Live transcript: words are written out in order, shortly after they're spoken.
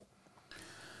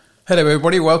Hello,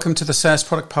 everybody. Welcome to the SaaS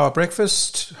Product Power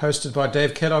Breakfast, hosted by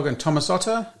Dave Kellogg and Thomas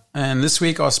Otter. And this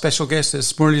week, our special guest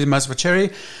is Murali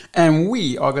Mazhavanchery, and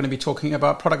we are going to be talking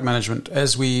about product management,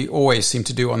 as we always seem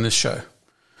to do on this show.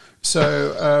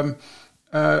 So,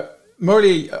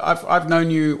 Murali, I've known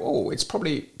you. It's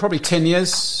probably 10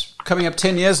 years, coming up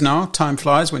 10 years now. Time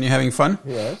flies when you're having fun.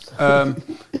 Yes.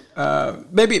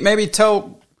 Maybe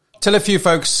tell a few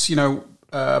folks,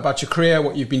 about your career,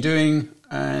 what you've been doing,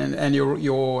 and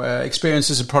your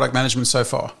experiences in product management so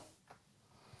far.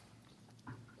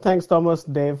 Thanks, Thomas.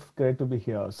 Dave, great to be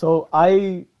here. So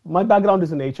my background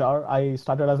is in HR. I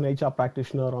started as an HR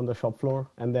practitioner on the shop floor,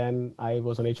 and then I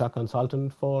was an HR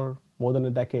consultant for more than a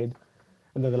decade.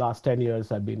 And then the last 10 years,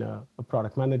 I've been a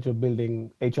product manager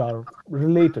building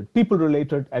HR-related,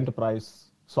 people-related enterprise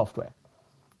software.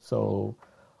 So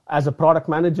as a product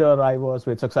manager, I was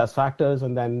with SuccessFactors,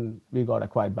 and then we got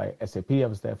acquired by SAP. I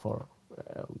was there for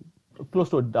close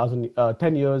to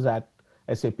 10 years at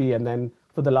SAP, and then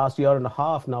for the last year and a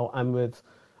half now, I'm with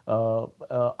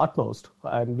Utmost,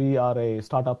 and we are a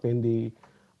startup in the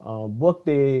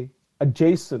Workday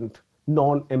adjacent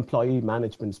non-employee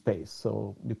management space.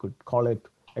 So you could call it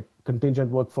a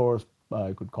contingent workforce,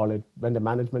 you could call it vendor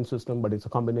management system, but it's a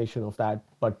combination of that,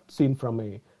 but seen from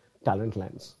a talent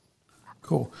lens.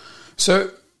 Cool.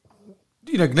 So,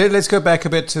 let's go back a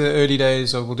bit to the early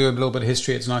days, or we'll do a little bit of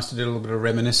history. It's nice to do a little bit of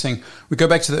reminiscing. We go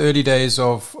back to the early days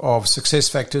of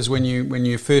SuccessFactors when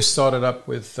you first started up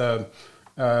with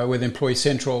Employee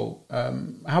Central.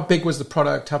 How big was the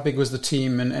product? How big was the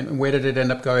team? And where did it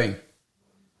end up going?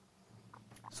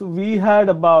 So we had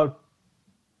about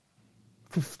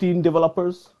 15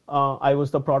 developers. I was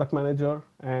the product manager,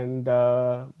 and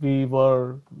we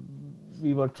were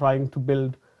trying to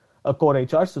build a core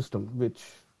HR system, which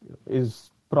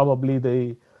is probably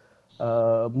the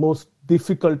most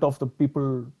difficult of the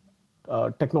people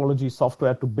technology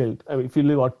software to build. I mean, if you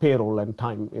leave out payroll and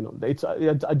time, it's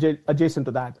adjacent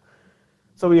to that.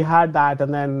 So we had that,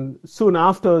 and then soon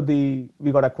after we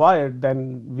got acquired,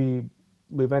 then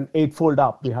we went eightfold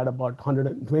up. We had about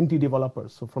 120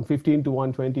 developers. So from 15 to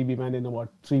 120, we went in about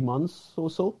 3 months or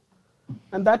so.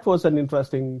 And that was an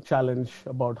interesting challenge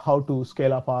about how to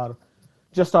scale up our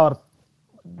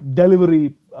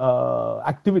delivery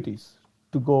activities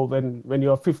to go when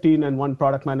you're 15 and one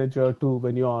product manager to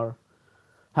when you're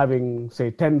having,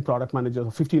 say, 10 product managers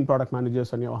or 15 product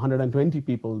managers and you're 120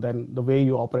 people, then the way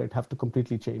you operate have to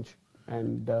completely change.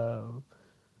 And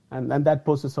that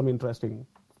poses some interesting.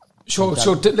 Sure.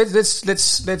 Let's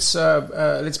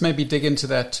maybe dig into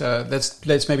that.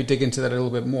 Let's maybe dig into that a little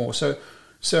bit more. So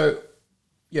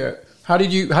yeah, how do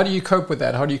you cope with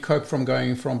that? How do you cope from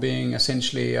going from being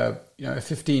essentially a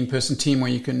 15-person team where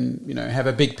you can have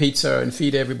a big pizza and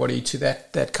feed everybody to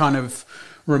that kind of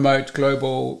remote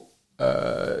global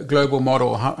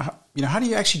model? How do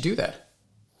you actually do that?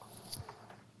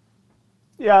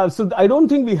 Yeah, so I don't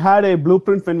think we had a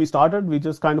blueprint when we started. We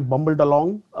just kind of bumbled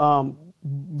along.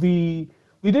 We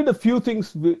did a few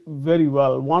things very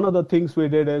well. One of the things we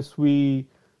did is we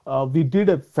did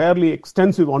a fairly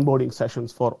extensive onboarding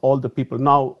sessions for all the people.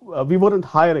 Now, we weren't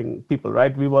hiring people,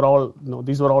 right? We were all,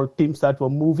 these were all teams that were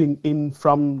moving in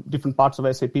from different parts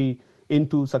of SAP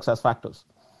into SuccessFactors.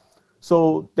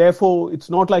 So therefore, it's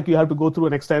not like you have to go through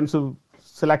an extensive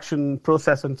selection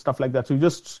process and stuff like that. So you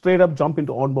just straight up jump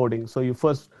into onboarding. So you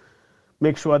first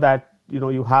make sure that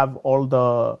you have all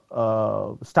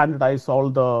the standardize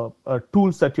all the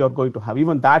tools that you're going to have.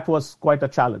 Even that was quite a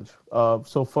challenge.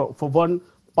 So for one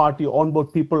part, you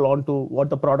onboard people onto what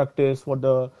the product is, what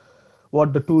the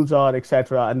tools are,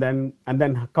 etc., and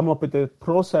then come up with a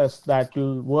process that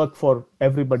will work for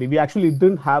everybody. We actually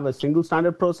didn't have a single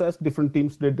standard process. Different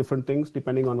teams did different things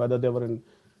depending on whether they were in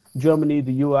Germany,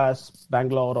 the US,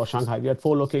 Bangalore, or Shanghai. We had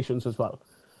 4 locations as well.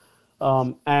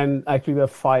 And actually we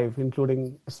have 5,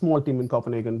 including a small team in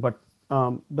Copenhagen. But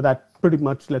that pretty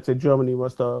much, let's say, Germany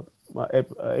was the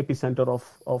epicenter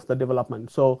of the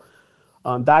development. So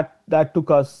that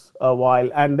took us a while.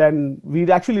 And then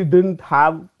we actually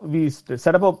we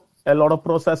set up a lot of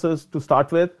processes to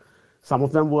start with. Some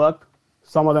of them worked,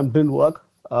 some of them didn't work,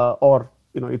 or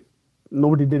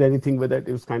nobody did anything with it.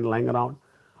 It was kind of lying around.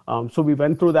 So we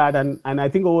went through that, and I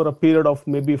think over a period of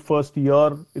maybe first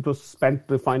year, it was spent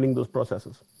refining those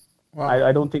processes. Wow.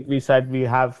 I don't think we said we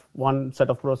have one set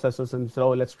of processes and said,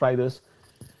 let's try this.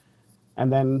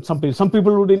 And then some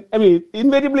people would,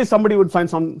 invariably somebody would find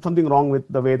something wrong with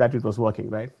the way that it was working,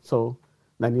 right? So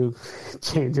then you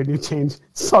change,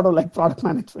 sort of like product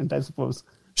management, I suppose.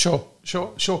 Sure.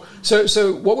 So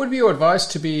what would be your advice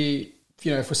to be,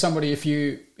 for somebody if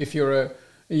you're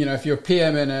a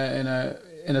PM in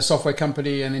in a software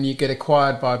company and then you get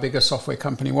acquired by a bigger software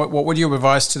company, what would you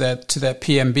advise to that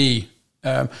PM be?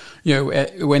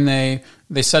 When they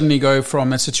suddenly go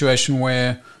from a situation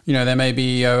where they may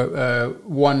be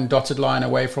one dotted line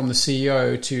away from the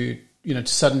CEO to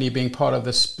suddenly being part of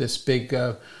this big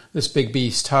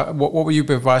beast. What would you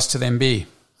advise to them be?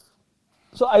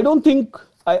 So I don't think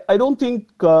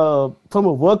from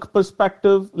a work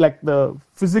perspective, like the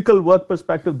physical work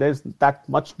perspective, there's that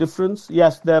much difference.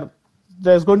 Yes,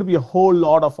 there's going to be a whole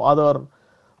lot of other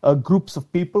groups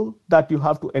of people that you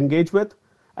have to engage with,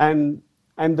 and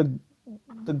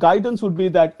the guidance would be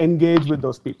that engage with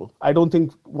those people. I don't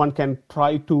think one can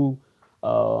try to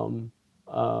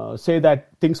say that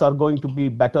things are going to be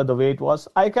better the way it was.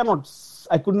 I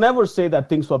could never say that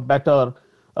things were better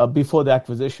before the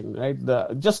acquisition, right?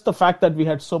 Just the fact that we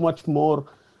had so much more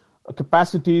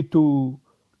capacity to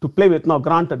play with. Now,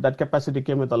 granted, that capacity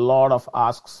came with a lot of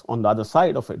asks on the other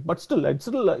side of it, but still,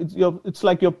 it's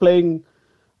like you're playing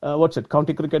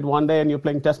county cricket one day and you're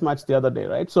playing test match the other day,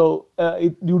 right? So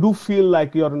you do feel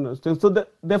like you're in a... So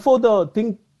therefore, the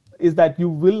thing is that you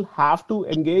will have to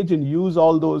engage and use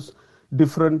all those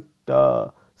different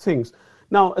things.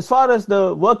 Now, as far as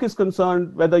the work is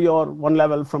concerned, whether you're one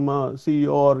level from a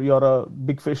CEO or you're a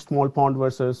big fish, small pond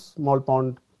versus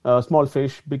small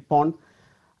fish, big pond,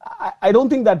 I don't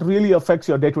think that really affects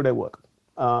your day-to-day work.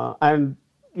 And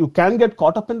you can get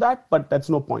caught up in that, but that's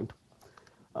no point.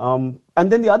 And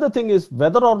then the other thing is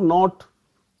whether or not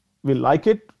we like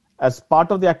it as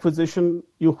part of the acquisition,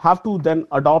 you have to then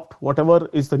adopt whatever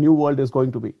is the new world is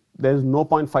going to be. There's no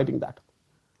point fighting that.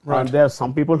 Right. There are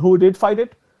some people who did fight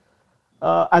it,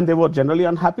 and they were generally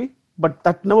unhappy, but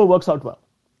that never works out well.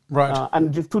 Right.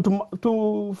 And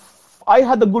I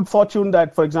had the good fortune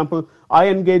that, for example, I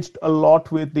engaged a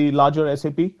lot with the larger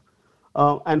SAP,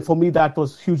 and for me that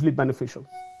was hugely beneficial.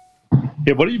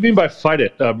 Yeah, what do you mean by fight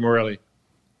it, Murali?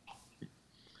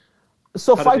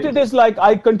 So fight it is like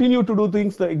I continue to do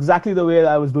things exactly the way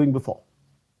I was doing before.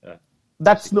 Yeah.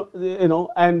 That's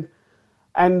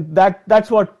and that's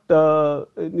what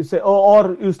you say,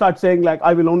 or you start saying like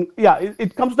I will only. Yeah,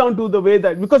 it comes down to the way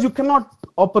that, because you cannot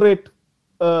operate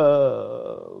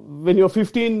when you're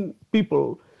 15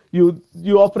 people. You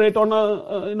operate on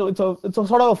it's a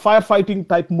sort of a firefighting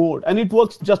type mode, and it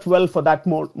works just well for that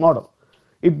model.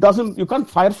 It doesn't. You can't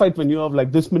firefight when you have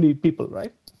like this many people,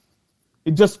 right?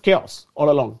 It's just chaos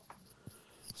all along.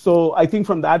 So I think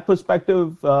from that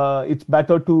perspective, it's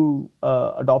better to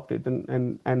adopt it,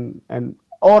 and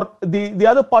or the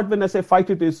other part when I say fight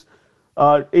it is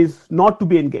not to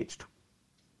be engaged,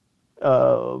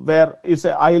 where you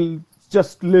say I'll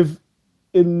just live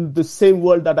in the same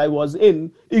world that I was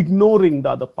in, ignoring the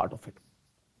other part of it.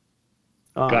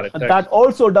 Got it. That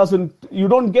also you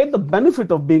don't get the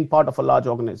benefit of being part of a large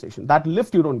organization. That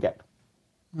lift you don't get.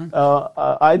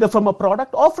 Either from a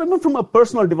product or from a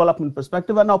personal development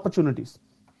perspective and opportunities.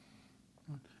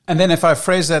 And then if I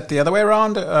phrase that the other way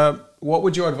around, what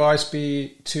would your advice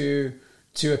be to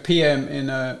a PM in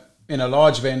a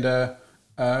large vendor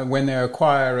when they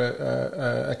acquire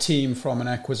a team from an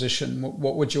acquisition?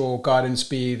 What would your guidance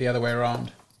be the other way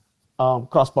around?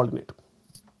 Cross-pollinate.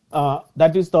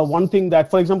 That is the one thing that,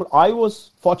 for example, I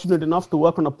was fortunate enough to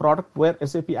work on a product where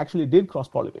SAP actually did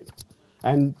cross-pollinate.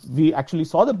 And we actually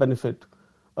saw the benefit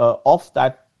of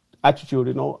that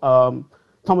attitude.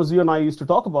 Thomas, you and I used to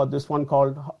talk about this one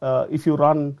called if you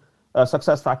run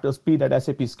SuccessFactors speed at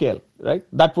SAP scale, right?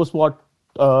 That was what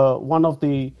one of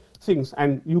the things,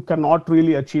 and you cannot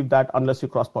really achieve that unless you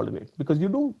cross-pollinate, because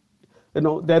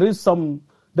there is some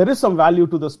value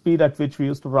to the speed at which we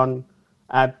used to run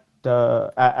at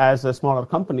as a smaller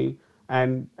company,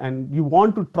 and you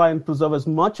want to try and preserve as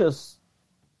much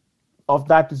of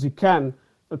that as you can,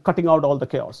 cutting out all the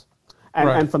chaos.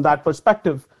 And from that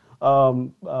perspective,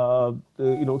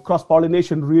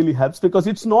 cross-pollination really helps, because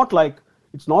it's not like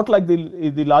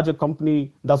the larger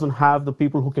company doesn't have the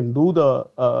people who can do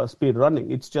the speed running.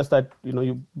 It's just that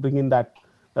you bring in that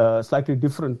slightly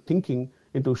different thinking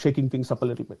into shaking things up a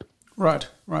little bit. Right.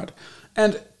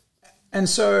 And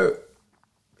so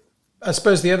I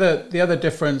suppose the other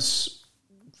difference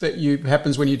that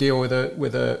happens when you deal with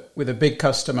a big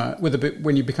customer,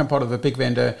 when you become part of a big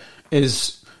vendor,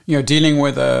 is dealing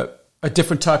with a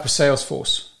different type of sales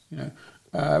force.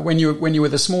 When you're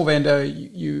with a small vendor,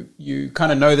 you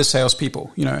kind of know the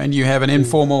salespeople, and you have an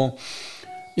informal,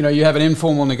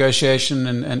 negotiation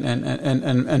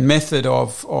and method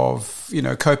of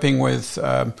coping with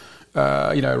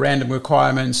random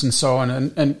requirements and so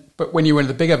on. But when you're in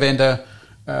the bigger vendor,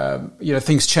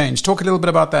 things change. Talk a little bit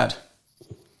about that.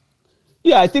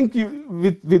 Yeah, I think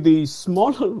with the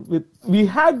smaller, we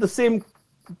had the same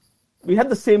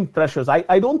the same pressures.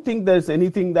 I don't think there's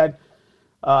anything that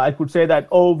I could say that,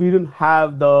 we didn't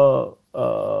have the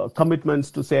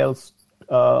commitments to sales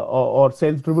or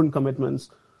sales-driven commitments.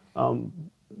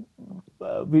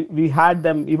 We had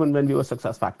them even when we were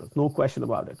SuccessFactors, no question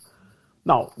about it.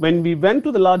 Now, when we went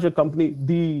to the larger company,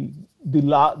 the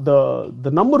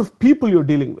number of people you're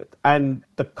dealing with and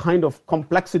the kind of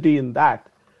complexity in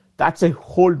that's a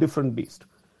whole different beast.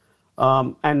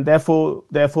 And therefore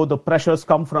the pressures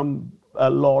come from a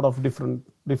lot of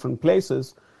different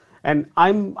places. And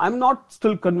I'm not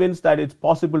still convinced that it's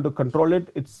possible to control it.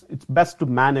 It's best to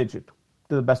manage it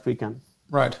to the best we can.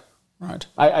 Right.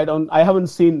 I haven't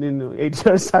seen in 8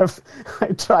 years. I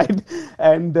tried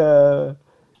and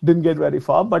didn't get very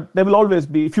far. But there will always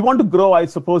be. If you want to grow, I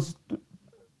suppose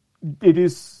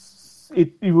you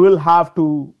will have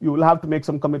to make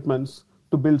some commitments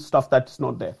to build stuff that's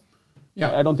not there.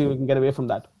 Yeah, I don't think we can get away from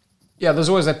that. Yeah, there's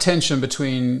always that tension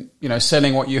between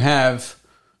selling what you have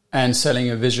and selling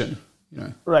a vision.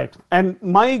 Right. And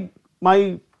my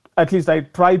at least I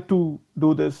tried to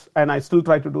do this, and I still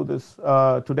try to do this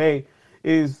today,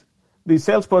 is the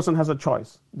salesperson has a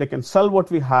choice. They can sell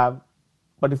what we have,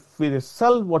 but if we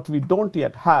sell what we don't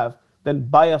yet have, then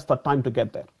buy us the time to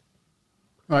get there.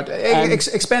 Right.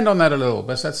 Expand on that a little,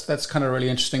 but that's kind of really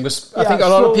interesting. Because I think a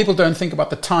lot of people don't think about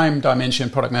the time dimension in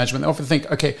product management. They often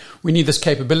think, okay, we need this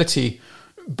capability,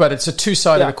 but it's a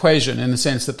two-sided equation in the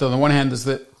sense that on the one hand is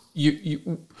that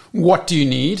you what do you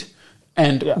need?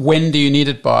 And when do you need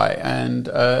it by? And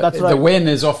that's right. The when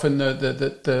is often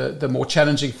the more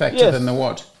challenging factor than the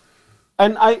what.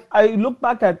 And I look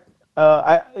back at,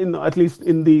 at least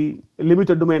in the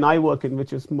limited domain I work in,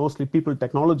 which is mostly people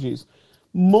technologies,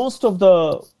 most of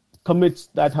the commits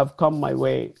that have come my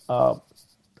way,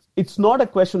 it's not a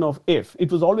question of if.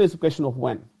 It was always a question of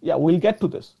when. Yeah, we'll get to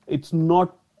this. It's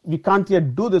not, we can't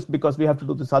yet do this because we have to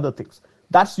do these other things.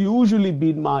 That's usually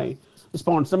been my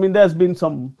response. I mean, there's been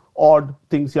some odd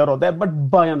things here or there, but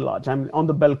by and large, I mean, on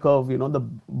the bell curve, the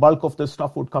bulk of this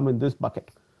stuff would come in this bucket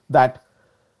that,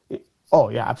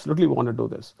 absolutely we want to do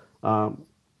this.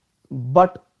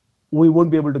 But we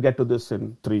won't be able to get to this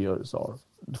in 3 years or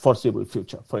foreseeable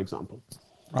future, for example.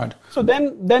 Right. So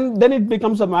then it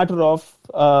becomes a matter of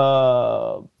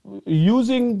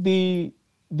using the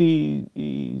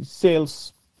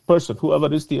sales person,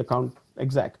 whoever is the account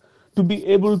exec, to be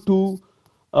able to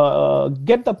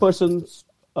get the person's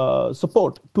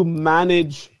support to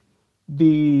manage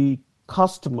the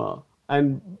customer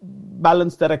and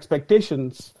balance their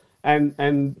expectations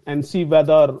and see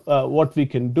whether what we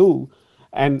can do.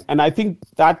 And I think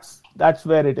that's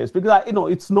where it is, because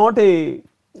it's not a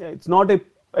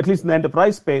at least in the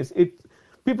enterprise space,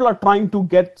 people are trying to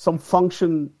get some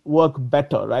function work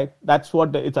better, right? That's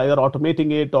what it's either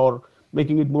automating it or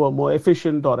making it more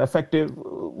efficient or effective,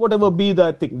 whatever be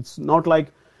the thing. It's not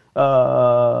like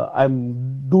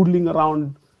I'm doodling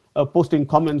around posting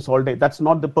comments all day. That's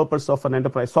not the purpose of an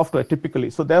enterprise software typically.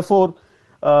 So therefore,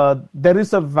 there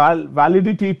is a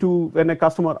validity to when a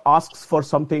customer asks for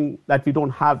something that we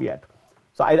don't have yet.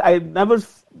 So I never,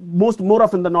 more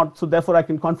often than not, so therefore I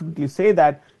can confidently say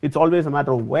that it's always a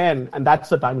matter of when, and that's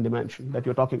the time dimension that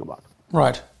you're talking about.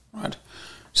 Right.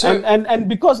 So and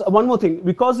because, one more thing,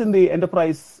 because in the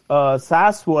enterprise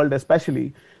SaaS world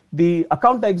especially, the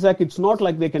account exec, it's not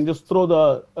like they can just throw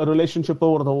the relationship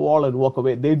over the wall and walk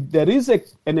away. There is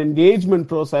an engagement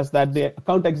process that the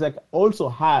account exec also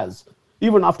has,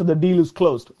 even after the deal is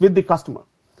closed with the customer.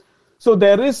 So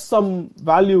there is some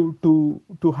value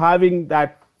to having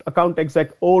that account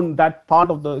exec own that part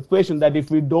of the equation, that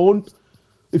if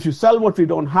you sell what we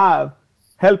don't have,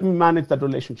 help me manage that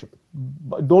relationship.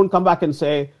 But don't come back and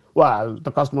say, well,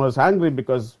 the customer is angry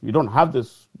because we don't have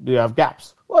this, we have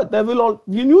gaps. Well,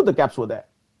 you knew the gaps were there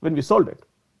when we sold it.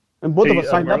 And both of us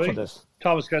signed up for this.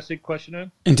 Thomas, can I take a question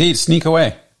in? Indeed, sneak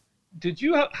away.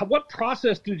 What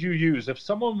process did you use? If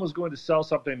someone was going to sell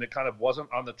something that kind of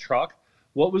wasn't on the truck,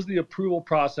 what was the approval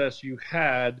process you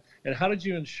had, and how did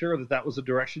you ensure that was the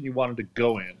direction you wanted to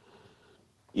go in?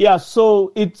 Yeah,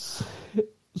 so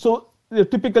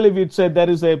typically we'd say there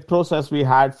is a process we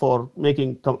had for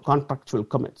making contractual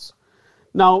commits.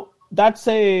 Now, that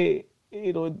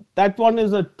one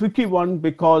is a tricky one,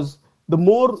 because the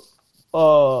more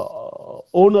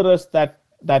onerous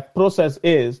that process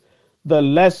is, the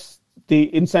less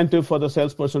the incentive for the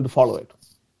salesperson to follow it.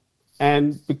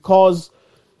 And because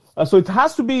so it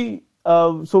has to be,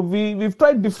 we've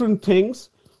tried different things,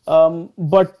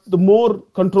 but the more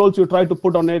controls you try to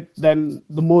put on it, then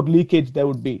the more leakage there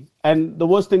would be. And the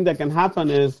worst thing that can happen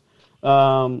is,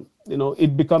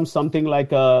 it becomes something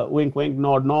like a wink, wink,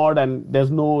 nod, nod, and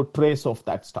there's no trace of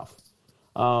that stuff.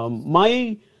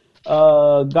 My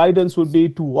guidance would be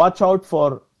to watch out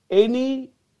for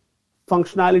any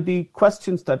functionality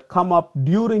questions that come up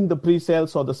during the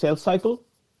pre-sales or the sales cycle.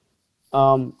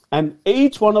 And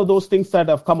each one of those things that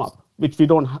have come up, which we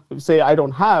don't say I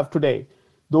don't have today,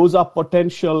 those are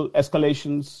potential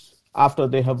escalations after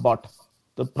they have bought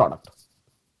the product.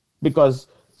 Because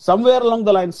somewhere along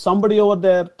the line, somebody over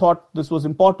there thought this was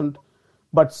important,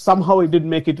 but somehow it didn't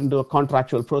make it into a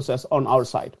contractual process on our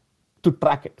side to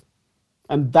track it.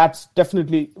 And that's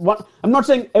definitely one. I'm not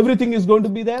saying everything is going to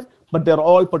be there, but they're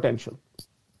all potential.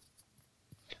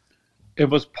 It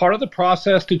was part of the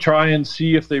process to try and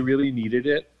see if they really needed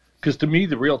it. Because to me,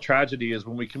 the real tragedy is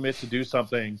when we commit to do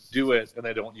something, do it, and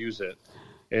they don't use it.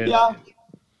 And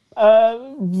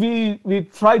we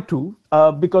try to,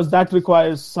 because that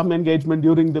requires some engagement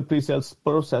during the pre-sales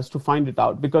process to find it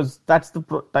out, because that's the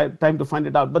time to find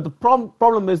it out. But the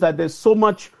problem is that there's so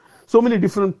many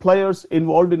different players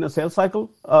involved in a sales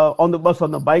cycle, on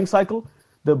the buying cycle,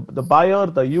 the buyer,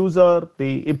 the user,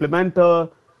 the implementer,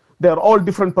 they're all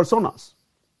different personas.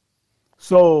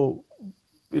 So,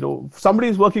 somebody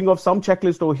is working off some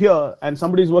checklist over here and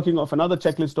somebody is working off another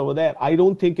checklist over there. I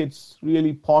don't think it's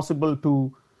really possible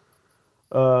to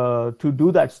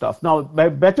do that stuff. Now, a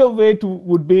better way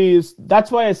would be is,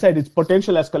 that's why I said it's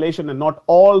potential escalation, and not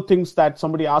all things that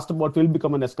somebody asked about will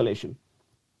become an escalation.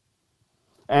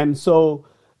 And so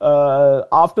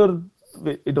after,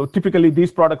 typically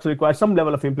these products require some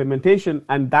level of implementation,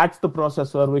 and that's the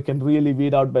process where we can really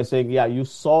weed out by saying, yeah, you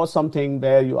saw something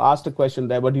there, you asked a question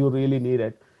there, but you really need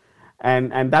it.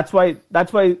 And that's why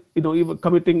even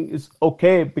committing is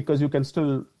okay, because you can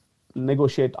still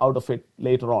negotiate out of it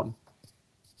later on.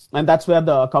 And that's where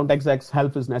the account exec's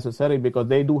help is necessary, because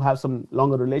they do have some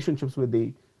longer relationships with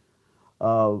the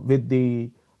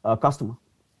customer.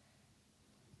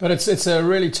 But it's a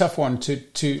really tough one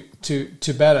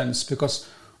to balance, because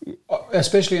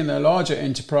especially in the larger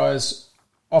enterprise,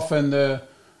 often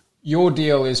your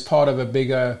deal is part of a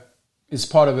bigger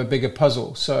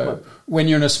puzzle. So right. When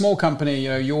you're in a small company,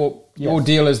 your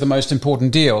deal is the most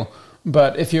important deal.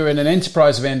 But if you're in an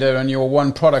enterprise vendor and you're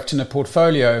one product in a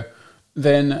portfolio,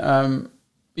 then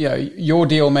your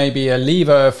deal may be a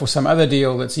lever for some other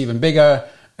deal that's even bigger.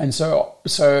 And so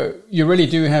you really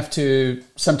do have to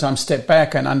sometimes step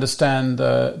back and understand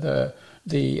the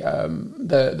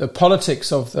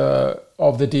politics of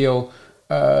the deal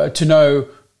to know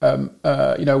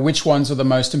which ones are the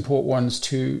most important ones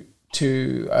to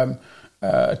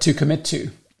commit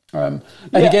to. And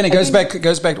again, it goes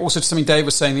back also to something Dave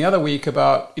was saying the other week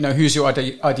about who's your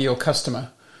ideal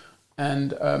customer,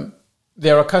 and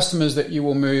there are customers that you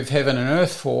will move heaven and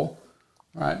earth for,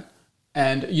 right?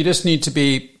 And you just need to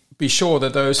be sure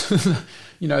that those,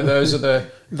 those are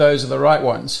the right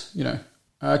ones.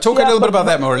 Talk a little bit about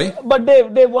that, Murali. But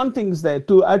Dave, one thing is there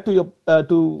to add to your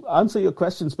to answer your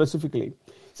question specifically.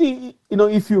 See,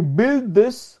 if you build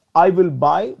this, I will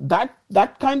buy. That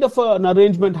kind of an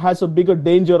arrangement has a bigger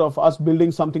danger of us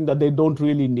building something that they don't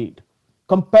really need,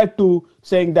 compared to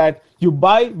saying that you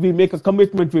buy, we make a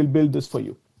commitment, we'll build this for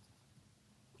you.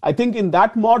 I think in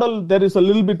that model there is a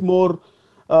little bit more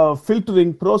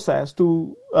filtering process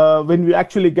to when we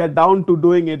actually get down to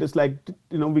doing it. It's like,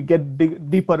 we get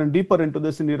deeper and deeper into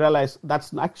this, and you realize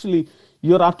that's actually,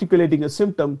 you're articulating a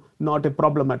symptom, not a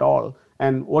problem at all.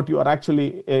 And what you are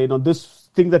actually, this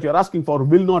thing that you're asking for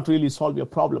will not really solve your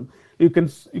problem.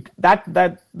 That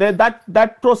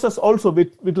process also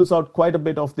whittles out quite a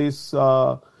bit of this,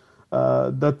 the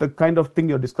kind of thing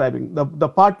you're describing. The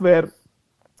part where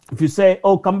if you say,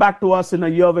 come back to us in a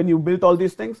year when you built all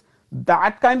these things,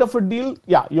 that kind of a deal,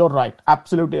 yeah, you're right,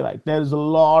 absolutely right. There's a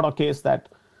lot of case that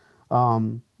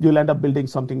you'll end up building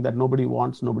something that nobody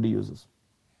wants, nobody uses.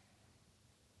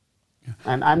 Yeah.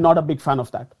 And I'm not a big fan of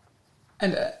that.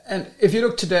 And if you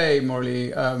look today,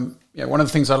 Murali, one of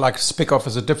the things I like to pick off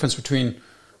is the difference between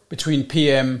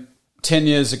PM 10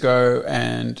 years ago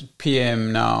and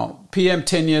PM now. PM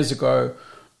 10 years ago,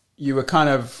 you were kind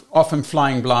of often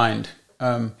flying blind.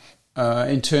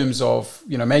 In terms of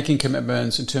making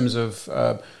commitments, in terms of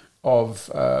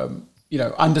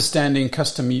understanding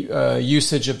custom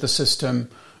usage of the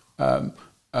system,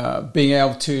 being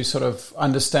able to sort of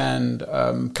understand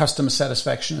customer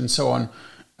satisfaction and so on.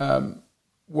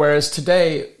 Whereas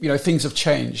today, things have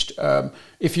changed.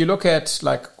 If you look at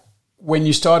like when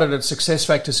you started at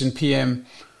SuccessFactors in PM,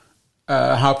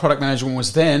 how product management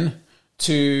was then,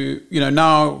 to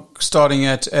now starting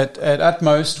at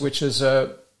Utmost, which is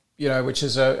a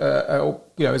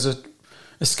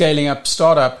scaling up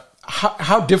startup.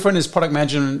 How different is product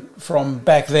management from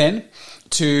back then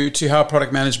to how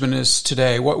product management is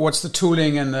today? What's the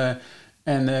tooling and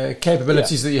and the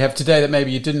capabilities that you have today that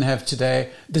maybe you didn't have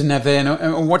then,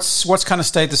 and what's kind of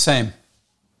stayed the same?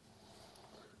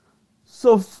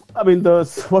 So, I mean,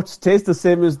 what stays the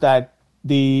same is that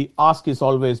the ask is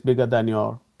always bigger than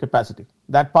your capacity.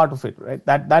 That part of it, right?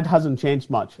 That hasn't changed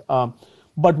much.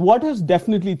 But what has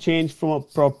definitely changed from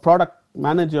a product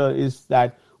manager is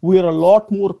that we are a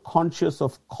lot more conscious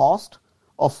of cost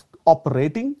of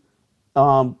operating.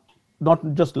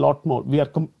 Not just a lot more. We are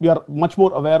much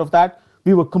more aware of that.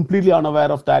 We were completely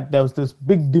unaware of that. There was this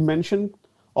big dimension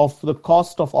of the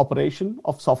cost of operation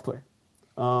of software.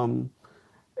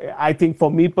 I think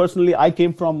for me personally, I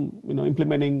came from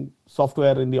implementing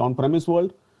software in the on-premise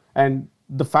world, and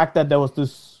the fact that there was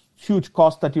this huge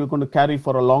cost that you're going to carry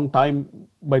for a long time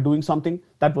by doing something,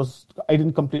 I was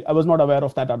not aware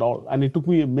of that at all. And it took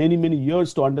me many, many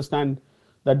years to understand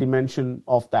the dimension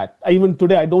of that. Even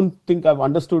today, I don't think I've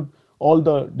understood all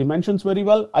the dimensions very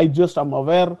well. I just am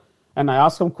aware, and I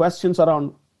ask some questions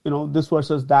around, this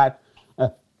versus that.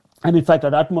 And in fact,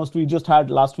 at Atmos, we just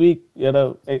had last week,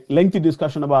 a lengthy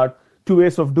discussion about two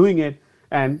ways of doing it.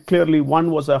 And clearly, one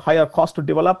was a higher cost to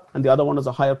develop, and the other one was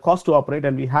a higher cost to operate.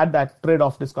 And we had that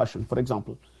trade-off discussion, for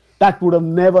example. That would have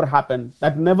never happened.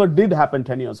 That never did happen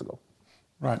 10 years ago.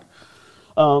 Right.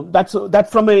 That's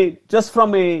from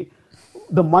the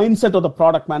mindset of the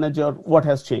product manager, what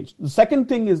has changed. The second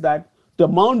thing is that the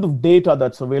amount of data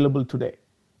that's available today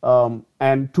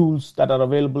and tools that are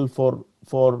available for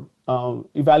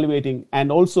evaluating,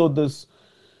 and also this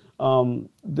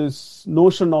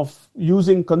notion of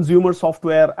using consumer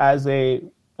software as a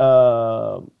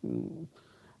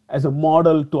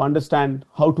model to understand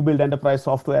how to build enterprise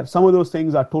software. Some of those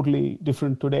things are totally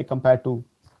different today compared to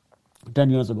 10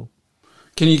 years ago.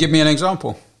 Can you give me an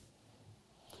example?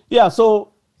 Yeah,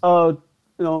 so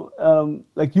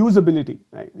like usability,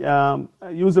 right?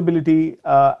 Usability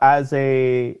as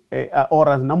or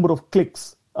as a number of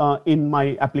clicks in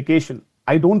my application.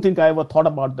 I don't think I ever thought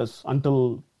about this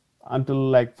until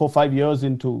like 4-5 years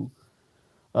into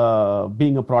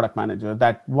being a product manager.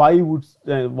 That why is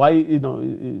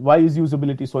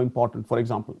usability so important? For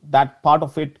example, that part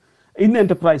of it in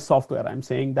enterprise software, I'm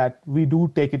saying that we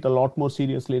do take it a lot more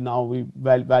seriously now. We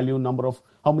value number of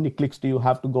how many clicks do you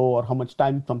have to go, or how much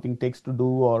time something takes to do,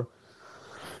 or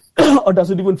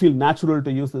does it even feel natural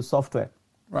to use this software?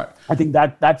 Right. I think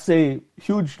that's a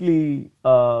hugely.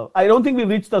 I don't think we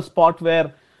reached the spot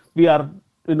where we are.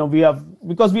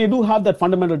 Because we do have that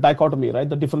fundamental dichotomy, right?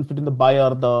 The difference between the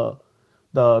buyer, the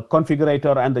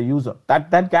configurator, and the user.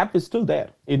 That gap is still there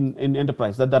in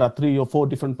enterprise. That there are 3 or 4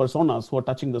 different personas who are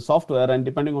touching the software, and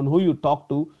depending on who you talk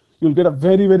to, you'll get a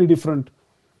very, very different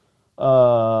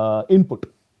input.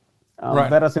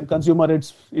 Right. Whereas in consumer,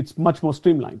 it's much more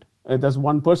streamlined. There's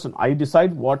one person. I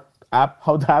decide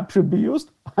how the app should be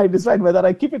used. I decide whether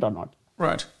I keep it or not.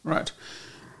 Right.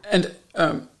 And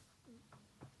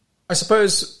I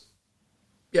suppose,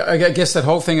 I guess that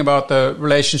whole thing about the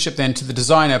relationship then to the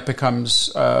designer becomes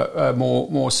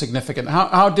more significant.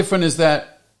 How different is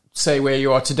that, say, where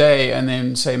you are today, and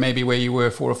then say maybe where you were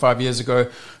 4 or 5 years ago?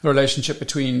 The relationship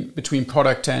between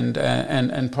product and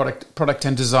product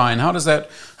and design. How does that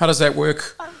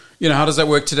work? How does that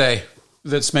work today?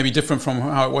 That's maybe different from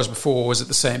how it was before. Or was it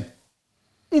the same?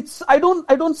 I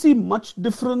don't see much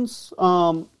difference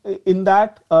in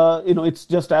that. It's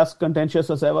just as contentious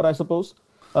as ever, I suppose.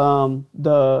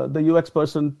 The UX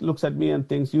person looks at me and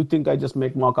thinks, "You think I just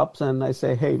make mock-ups?" And I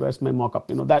say, "Hey, where's my mock-up?"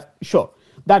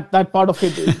 That part of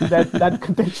it, that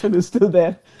contention is still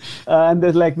there, and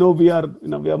there's like, no, we are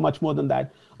much more than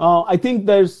that. I think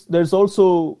there's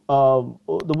also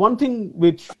the one thing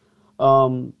which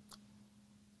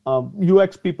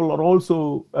UX people are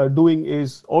also doing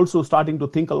is also starting to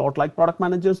think a lot like product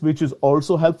managers, which is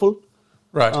also helpful.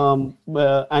 Right.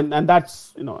 And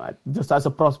that's just as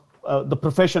the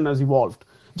profession has evolved.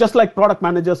 Just like product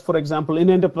managers, for example, in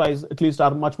enterprise at least,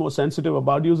 are much more sensitive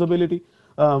about usability.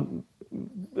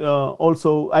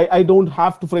 Also, I don't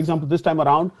have to, for example, this time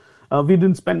around, we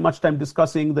didn't spend much time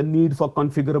discussing the need for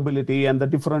configurability and the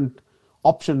different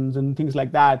options and things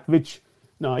like that, which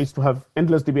I used to have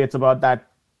endless debates about that.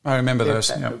 I remember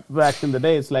those. Yeah. Back in the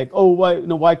day, it's like,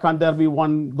 why can't there be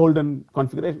one golden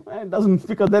configuration? It doesn't,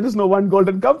 because there is no one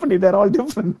golden company. They're all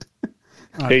different.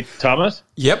 Hey, Thomas?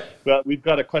 Yep. Well, we've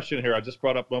got a question here. I just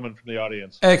brought up Momin from the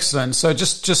audience. Excellent. So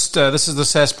just this is the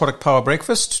SaaS Product Power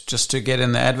Breakfast, just to get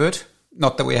in the advert.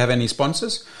 Not that we have any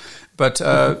sponsors, but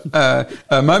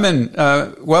Momin,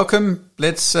 welcome.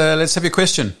 Let's have your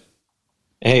question.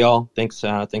 Hey, all. Thanks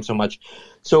so much.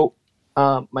 So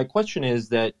my question is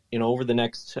that, over the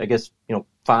next, I guess,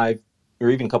 5 or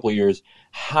even a couple of years,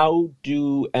 how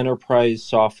do enterprise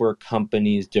software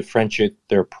companies differentiate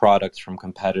their products from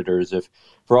competitors? If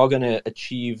we're all going to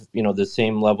achieve, the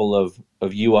same level of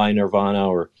UI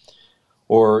nirvana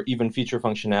or even feature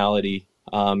functionality,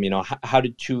 how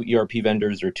did two ERP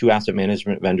vendors or two asset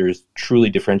management vendors truly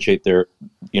differentiate their,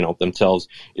 themselves?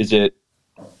 Is it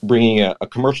bringing a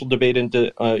commercial debate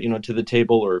into, to the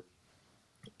table, or,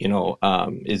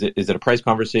 is it a price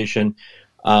conversation?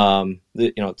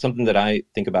 Something that I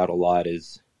think about a lot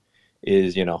is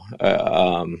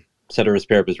ceteris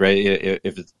paribus, right?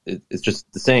 If it's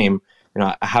just the same,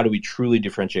 how do we truly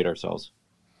differentiate ourselves?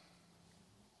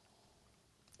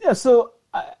 Yeah, so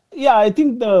I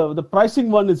think the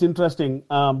pricing one is interesting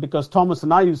because Thomas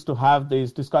and I used to have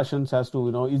these discussions as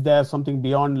to, is there something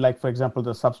beyond, like, for example,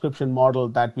 the subscription model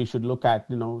that we should look at,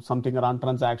 something around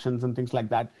transactions and things like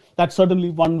that. That's certainly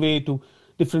one way to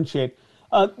differentiate.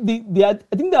 I think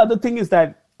the other thing is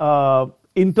that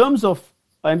in terms of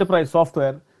enterprise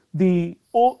software, the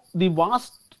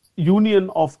vast union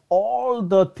of all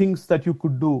the things that you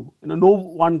could do, no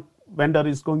one vendor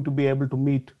is going to be able to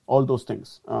meet all those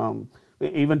things.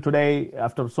 Even today,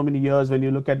 after so many years, when you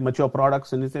look at mature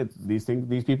products and you say these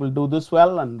people do this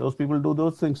well and those people do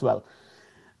those things well.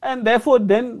 And therefore,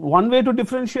 then one way to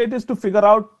differentiate is to figure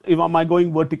out, am I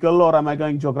going vertical or am I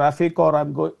going geographic, or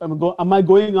am I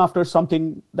going after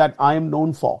something that I am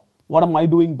known for? What am I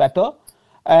doing better?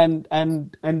 And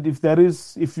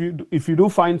if you do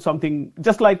find something,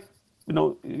 just like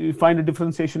you find a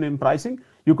differentiation in pricing,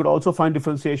 you could also find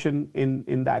differentiation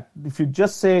in that. If you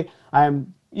just say I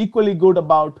am equally good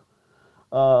about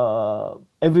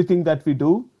everything that we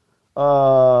do,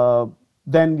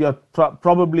 then you're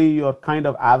probably you're kind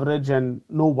of average, and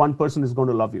no one person is going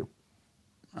to love you.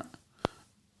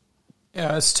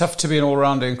 Yeah, it's tough to be an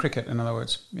all-rounder in cricket, in other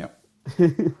words. Yeah.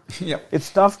 Yeah.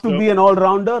 It's tough to be an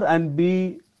all-rounder and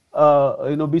be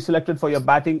selected for your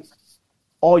batting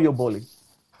or your bowling.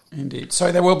 Indeed.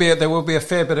 So there will be a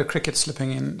fair bit of cricket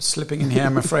slipping in here,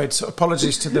 I'm afraid. So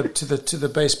apologies to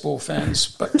the baseball fans,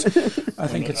 but I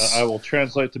think I will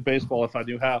translate to baseball if I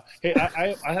knew how. Hey,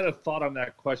 I had a thought on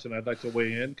that question. I'd like to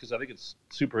weigh in because I think it's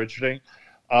super interesting.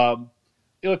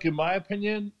 Look, in my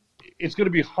opinion, it's going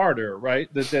to be harder, right?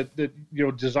 That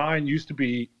design used to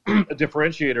be a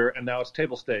differentiator, and now it's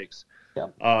table stakes. Yeah.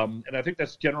 And I think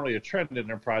that's generally a trend in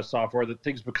enterprise software, that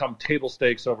things become table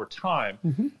stakes over time.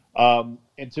 Mm-hmm.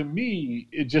 And to me,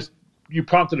 you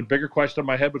prompted a bigger question in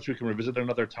my head, which we can revisit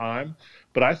another time.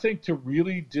 But I think to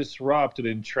really disrupt an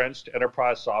entrenched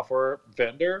enterprise software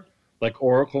vendor like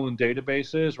Oracle and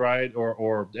databases, right,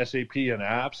 or SAP and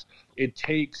apps, it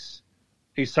takes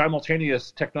a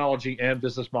simultaneous technology and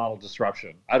business model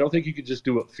disruption. I don't think you can just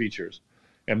do it with features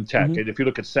and tech. Mm-hmm. And if you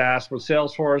look at SaaS with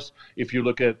Salesforce, if you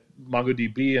look at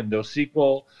MongoDB and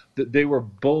NoSQL, they were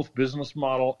both business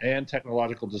model and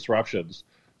technological disruptions.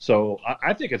 So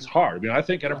I think it's hard. I mean, I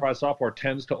think enterprise software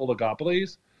tends to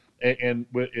oligopolies, and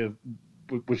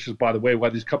which is, by the way, why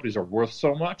these companies are worth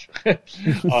so much.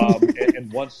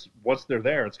 And once they're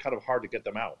there, it's kind of hard to get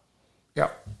them out.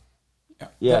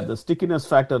 Yeah, the stickiness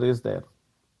factor is there.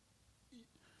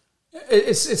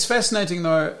 It's fascinating,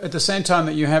 though, at the same time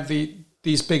that you have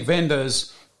these big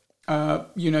vendors,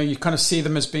 you kind of see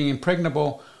them as being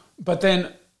impregnable, but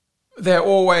then they're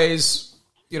always,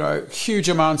 huge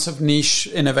amounts of niche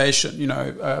innovation,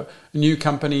 new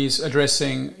companies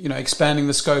addressing, expanding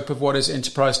the scope of what is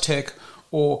enterprise tech,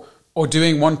 or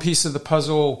doing one piece of the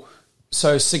puzzle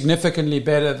so significantly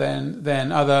better than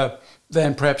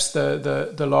perhaps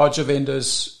the larger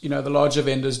vendors, the larger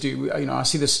vendors do. I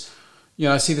see this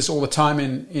all the time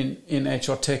in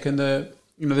HR tech, and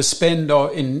the spend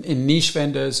in niche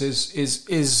vendors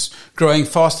is growing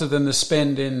faster than the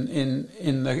spend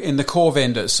in the core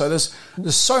vendors. So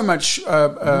there's so much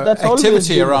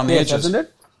activity around the edges, hasn't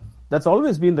it? That's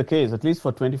always been the case, at least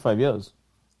for 25 years.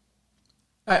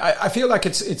 I feel like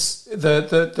it's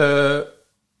the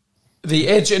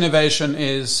edge innovation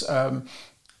is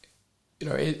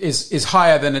is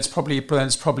higher than it's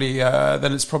probably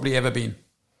ever been.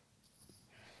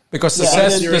 Because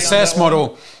the SaaS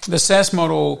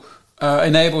model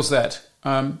enables that.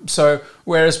 So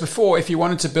whereas before, if you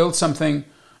wanted to build something,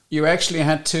 you actually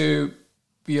had to,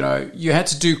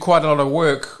 do quite a lot of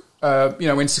work.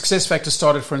 When SuccessFactors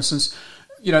started, for instance,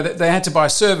 they had to buy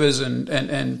servers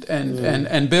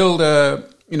and build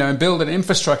build an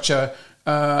infrastructure,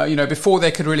 before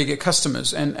they could really get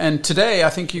customers. And today, I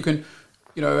think you can,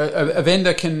 a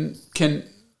vendor can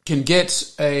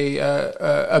get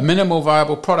a minimal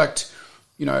viable product,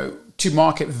 to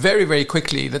market very, very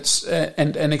quickly.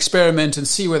 And experiment and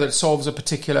see whether it solves a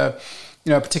particular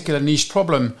a particular niche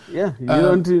problem. Yeah,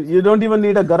 you don't even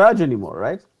need a garage anymore,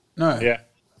 right? No. Yeah,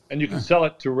 and you can sell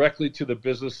it directly to the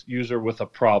business user with a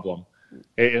problem.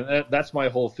 And that's my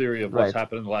whole theory of what's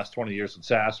happened in the last 20 years in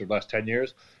SaaS or the last 10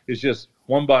 years is just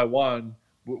one by one,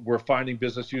 we're finding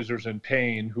business users in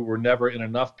pain who were never in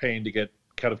enough pain to get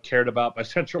kind of cared about by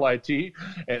central IT,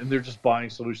 and they're just buying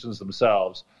solutions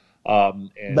themselves.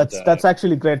 That's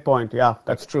actually a great point. Yeah,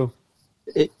 that's true.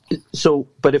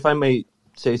 But if I may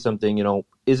say something,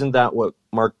 isn't that what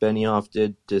Mark Benioff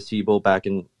did to Siebel back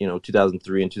in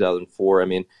 2003 and 2004? I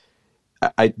mean,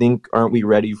 I think, aren't we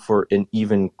ready for an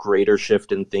even greater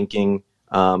shift in thinking?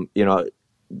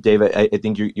 Dave, I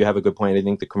think you have a good point. I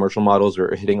think the commercial models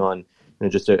are hitting on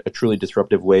just a truly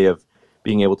disruptive way of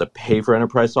being able to pay for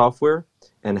enterprise software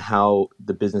and how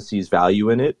the business sees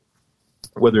value in it,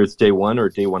 whether it's day one or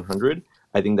day 100.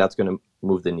 I think that's going to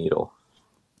move the needle.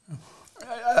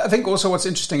 I think also what's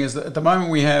interesting is that at the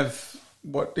moment we have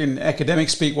what in academic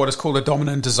speak, what is called a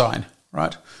dominant design.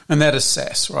 Right, and that is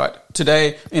SaaS. Right,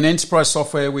 today in enterprise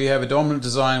software we have a dominant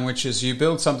design, which is you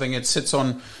build something, it sits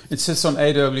on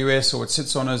AWS or it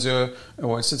sits on Azure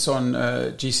or it sits on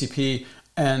GCP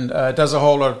and does a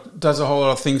whole lot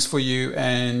of things for you,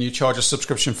 and you charge a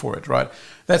subscription for it. Right,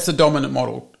 that's the dominant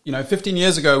model. 15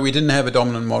 years ago we didn't have a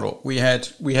dominant model. We had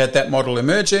that model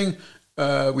emerging.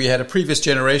 We had a previous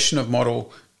generation of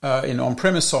model in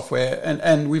on-premise software,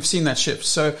 and we've seen that shift.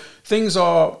 So things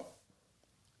are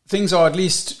at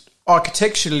least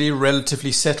architecturally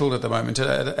relatively settled at the moment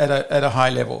at a high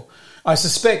level. I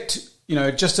suspect,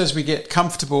 just as we get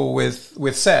comfortable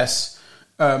with SaaS,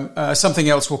 something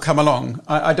else will come along.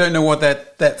 I don't know what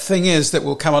that thing is that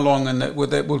will come along and that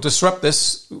will disrupt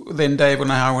this. Then Dave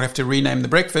and I will have to rename the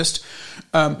breakfast.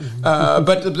 But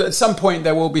at some point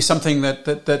there will be something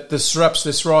that disrupts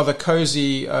this rather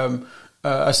cozy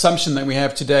assumption that we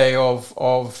have today of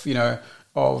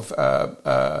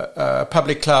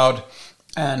public cloud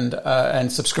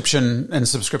and subscription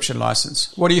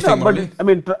license. What do you think, Murali? I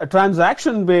mean,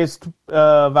 transaction based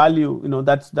value.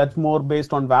 That's more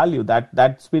based on value.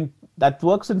 That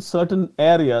works in certain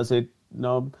areas.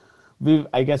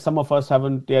 I guess some of us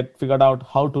haven't yet figured out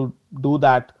how to do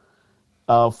that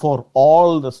for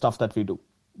all the stuff that we do.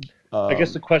 I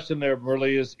guess the question there,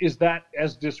 Murali, is that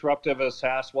as disruptive as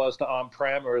SaaS was to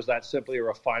on-prem, or is that simply a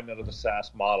refinement of the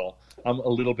SaaS model? I'm a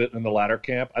little bit in the latter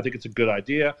camp. I think it's a good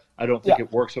idea. I don't think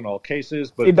it works in all cases,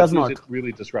 but it does not. Is it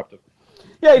really disruptive?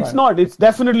 Yeah, it's not. It's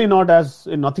definitely not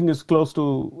nothing is close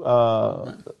to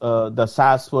the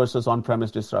SaaS versus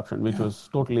on-premise disruption, which was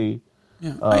totally.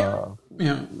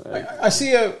 I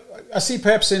see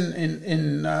perhaps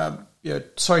in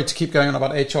sorry to keep going on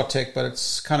about HRTECH, but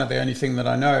it's kind of the only thing that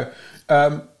I know.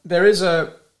 There is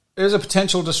a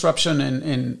potential disruption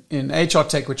in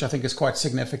HRTECH, which I think is quite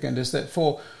significant, is that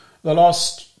for the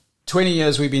last 20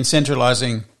 years we've been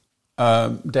centralizing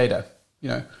data.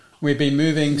 We've been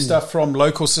moving stuff from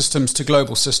local systems to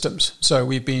global systems. So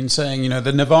we've been saying,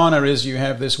 the nirvana is you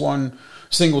have this one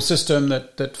single system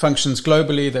that functions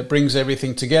globally, that brings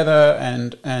everything together,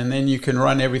 and then you can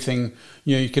run everything,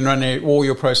 you can run all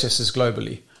your processes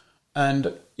globally.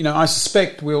 And, I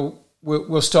suspect we'll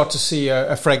start to see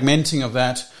a fragmenting of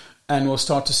that, and we'll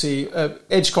start to see,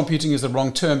 edge computing is the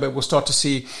wrong term, but we'll start to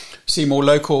see more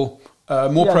local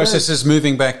processes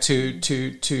moving back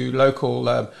to local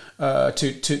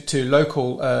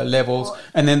local levels,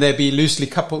 and then there'd be loosely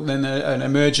coupled, then an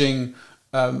emerging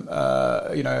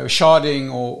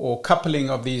sharding or coupling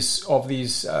of these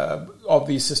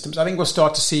systems. I think we'll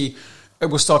start to see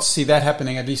that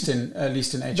happening at least in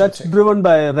HRTECH. That's driven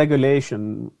by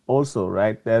regulation also,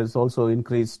 right? There's also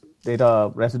increased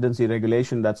data residency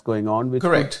regulation that's going on, which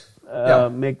correct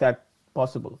make that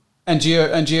possible. And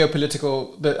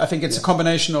geopolitical. I think it's a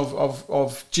combination of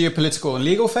geopolitical and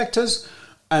legal factors,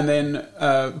 and then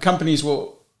companies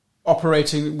will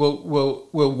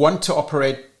want to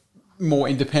operate more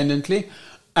independently,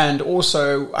 and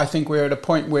also I think we're at a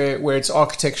point where it's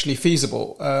architecturally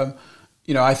feasible.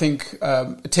 I think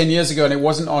 10 years ago, and it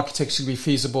wasn't architecturally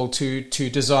feasible to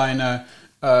design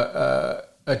a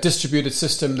distributed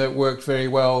system that worked very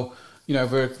well.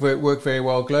 Work very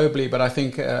well globally, but I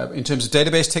think in terms of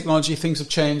database technology, things have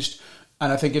changed,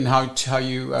 and I think in how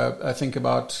you think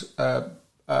about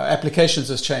applications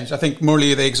has changed. I think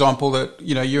Murali, the example that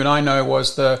you and I know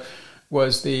was the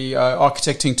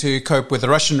architecting to cope with the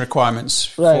Russian requirements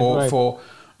for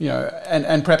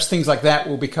and perhaps things like that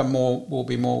will become more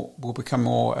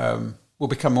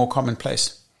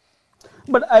commonplace.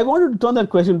 But I wanted to turn that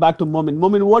question back to Momin.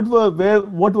 Momin, what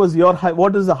is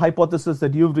the hypothesis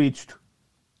that you've reached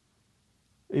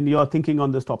in your thinking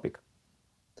on this topic?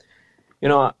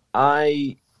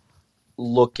 I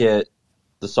look at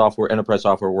the enterprise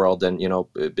software world, and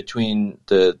between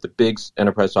the big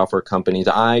enterprise software companies,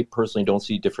 I personally don't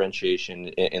see differentiation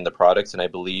in the products, and I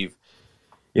believe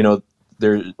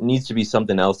there needs to be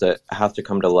something else that has to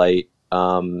come to light,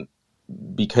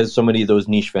 because so many of those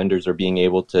niche vendors are being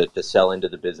able to sell into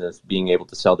the business, being able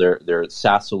to sell their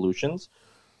SaaS solutions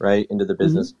right into the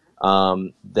business.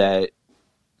 That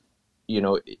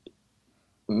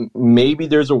maybe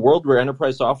there's a world where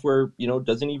enterprise software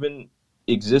doesn't even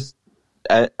exist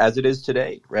as it is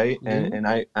today, right? And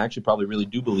I actually probably really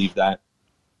do believe that.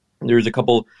 There's a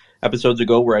couple episodes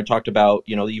ago where I talked about,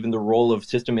 even the role of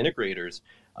system integrators,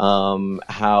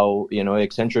 how,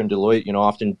 Accenture and Deloitte,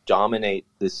 often dominate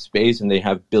this space and they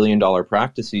have billion-dollar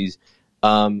practices.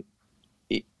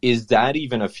 Is that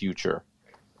even a future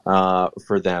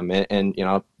for them? And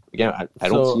again, I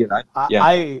don't see it.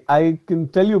 I can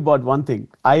tell you about one thing.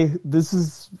 This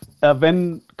is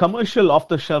when commercial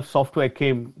off-the-shelf software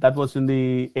came. That was in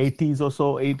the 80s or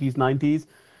so, 80s, 90s.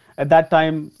 At that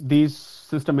time, these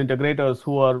system integrators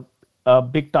who are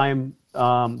big time,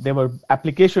 they were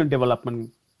application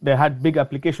development. They had big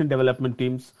application development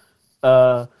teams.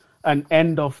 An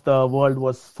end of the world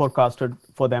was forecasted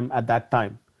for them at that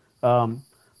time.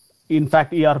 In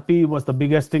fact, ERP was the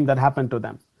biggest thing that happened to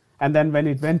them. And then when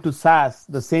it went to SaaS,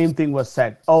 the same thing was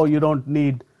said. Oh, you don't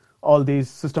need all these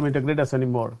system integrators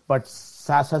anymore. But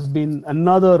SaaS has been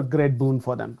another great boon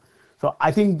for them. So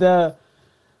I think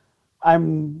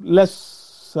I'm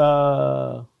less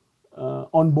on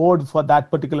board for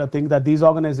that particular thing, that these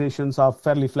organizations are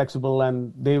fairly flexible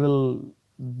and they will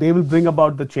bring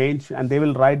about the change and they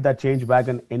will ride that change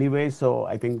wagon anyway. So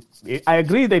I think I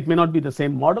agree that it may not be the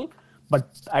same model, but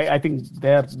I think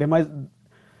they might.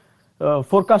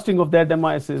 Forecasting of their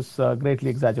demise is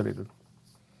greatly exaggerated.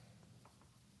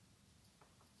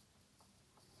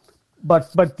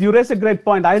 But you raise a great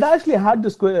point. I'd actually had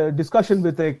this discussion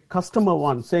with a customer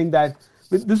once, saying that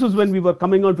this was when we were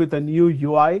coming out with a new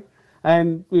UI,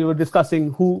 and we were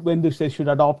discussing when they should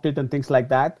adopt it and things like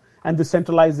that, and the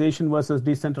centralization versus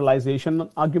decentralization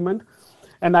argument.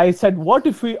 And I said, what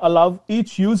if we allow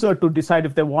each user to decide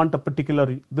if they want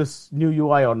this new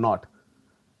UI or not?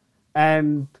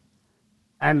 And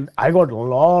I got a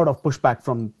lot of pushback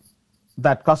from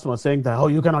that customer saying that, oh,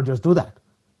 you cannot just do that.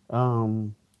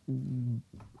 And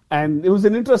it was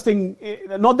an interesting,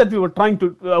 not that we were trying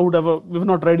to, we were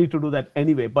not ready to do that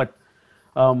anyway, but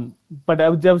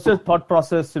there was just thought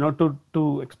process,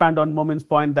 to expand on Momin's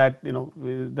point that,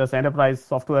 does enterprise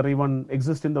software even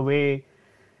exist in the way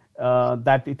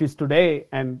that it is today?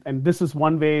 And this is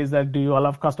one way, is that do you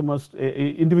allow customers,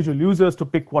 individual users, to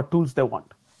pick what tools they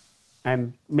want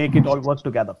and make it all work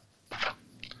together?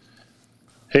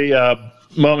 Hey,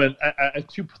 Momin, I have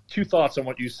two thoughts on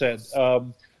what you said.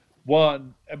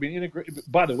 One,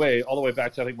 by the way, all the way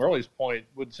back to, I think, Murali's point,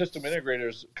 when system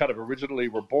integrators kind of originally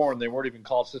were born, they weren't even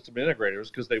called system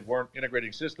integrators because they weren't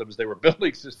integrating systems, they were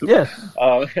building systems. Yes.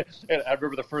 And I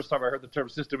remember the first time I heard the term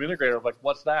system integrator, I'm like,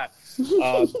 what's that?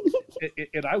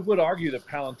 And I would argue that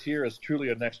Palantir is truly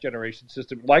a next-generation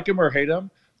system. Like them or hate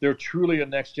them, they're truly a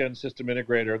next-gen system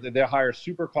integrator. They hire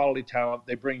super quality talent.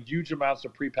 They bring huge amounts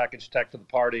of prepackaged tech to the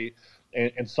party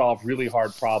and solve really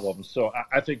hard problems. So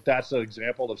I think that's an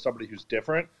example of somebody who's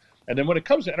different. And then when it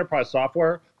comes to enterprise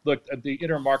software, look, the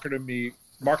inner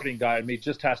marketing guy in me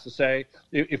just has to say,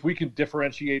 if we can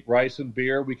differentiate rice and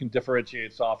beer, we can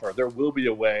differentiate software. There will be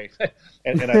a way.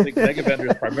 and I think mega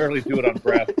vendors primarily do it on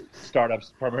breadth.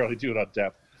 Startups primarily do it on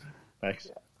depth. Thanks.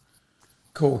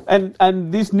 Cool.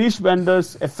 And these niche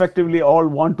vendors effectively all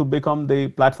want to become the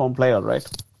platform player, right?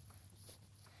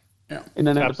 Yeah. In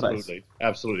an enterprise.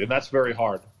 Absolutely. And that's very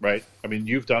hard, right?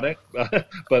 You've done it,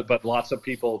 but lots of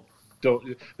people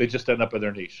don't. They just end up in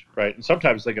their niche, right? And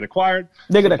sometimes they get acquired.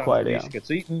 They get acquired, the niche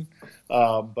gets eaten.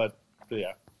 But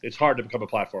yeah, it's hard to become a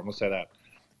platform. Let's say that.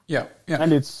 Yeah.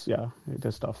 And it is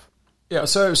tough. Yeah.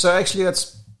 So actually,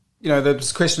 that's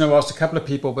this question I've asked a couple of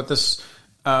people, but this.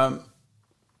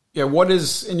 What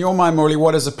is, in your mind, Murali,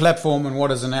 what is a platform and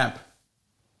what is an app?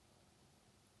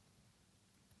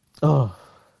 Oh,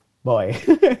 boy.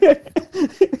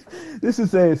 This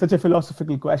is such a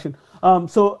philosophical question. A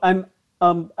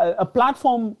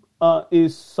platform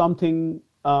is something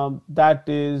that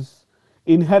is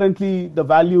inherently, the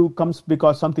value comes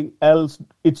because something else,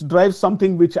 it drives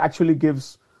something which actually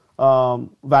gives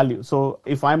value. So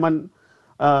if I'm an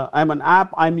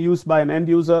app, I'm used by an end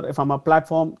user. If I'm a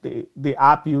platform, the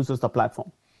app uses the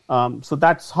platform. So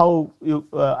that's how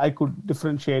I could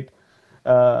differentiate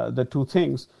the two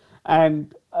things.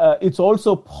 And it's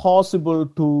also possible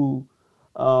to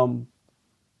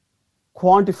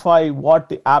quantify what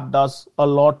the app does a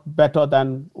lot better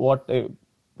than what a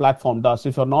platform does.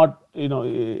 If you're not,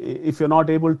 if you're not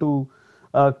able to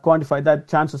quantify that,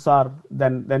 chances are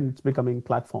then it's becoming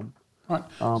platform. Right.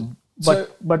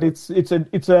 But it's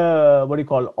a what do you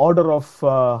call, order of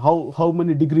how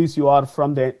many degrees you are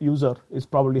from the user is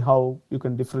probably how you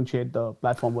can differentiate the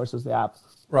platform versus the app.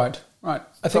 Right. I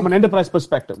think from an enterprise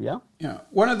perspective, yeah. Yeah.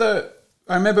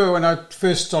 I remember when I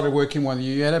first started working with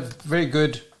you,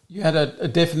 you had a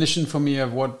definition for me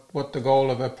of what the goal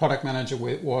of a product manager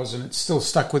was, and it's still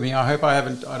stuck with me. I hope I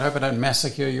don't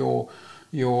massacre your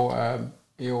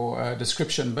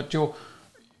description, but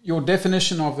your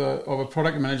definition of a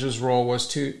product manager's role was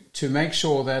to make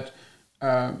sure that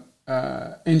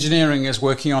engineering is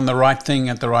working on the right thing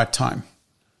at the right time,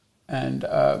 and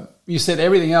you said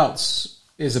everything else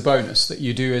is a bonus that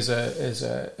you do as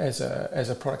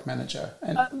a product manager.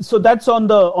 And so that's on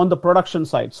the production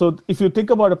side. So if you think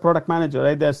about a product manager,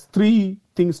 right, there's three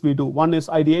things we do. One is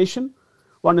ideation,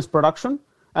 one is production,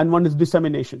 and one is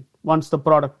dissemination. Once the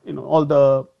product, all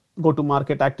the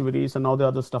go-to-market activities and all the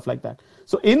other stuff like that.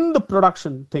 So in the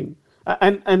production thing,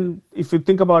 and if you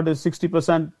think about it,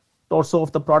 60% or so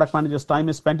of the product manager's time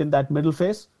is spent in that middle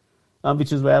phase,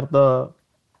 which is where the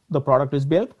product is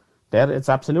built. There, it's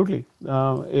absolutely.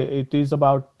 It is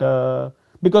about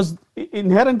because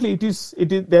inherently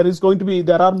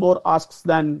there are more asks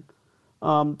than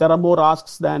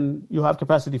you have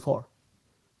capacity for.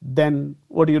 Then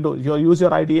what do? You use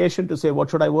your ideation to say what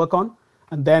should I work on,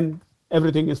 and then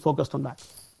everything is focused on that.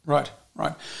 Right.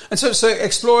 And so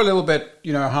explore a little bit,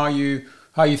 how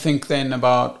you think then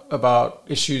about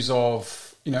issues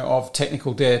of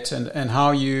technical debt and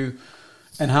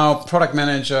how product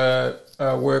manager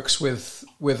works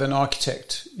with an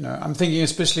architect. I'm thinking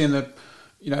especially in the,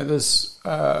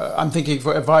 I'm thinking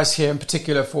for advice here in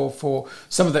particular for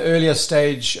some of the earlier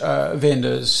stage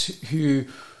vendors who,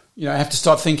 have to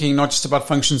start thinking not just about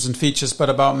functions and features, but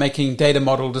about making data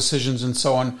model decisions and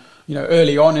so on,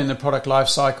 early on in the product life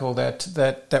cycle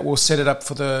that will set it up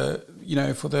for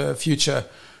the future.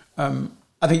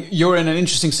 I think you're in an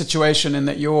interesting situation in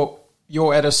that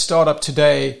you're at a startup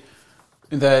today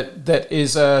that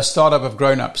is a startup of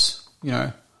grown-ups,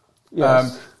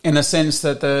 Yes. In the sense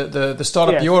that the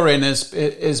startup you're in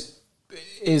is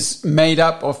made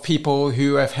up of people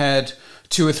who have had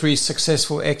 2 or 3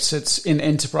 successful exits in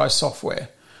enterprise software.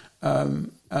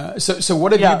 So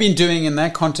what have you been doing in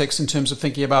that context in terms of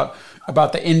thinking about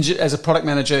the engine as a product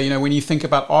manager? When you think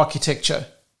about architecture,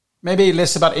 maybe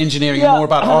less about engineering and more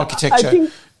about architecture. I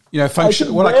think I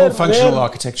call functional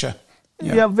architecture.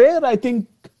 Where I think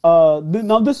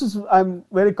now this is, I'm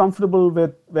very comfortable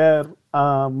with where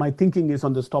my thinking is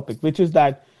on this topic, which is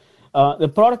that the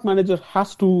product manager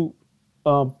has to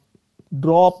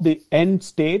drop the end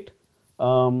state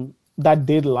that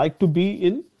they'd like to be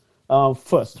in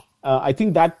first. I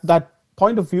think that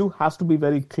point of view has to be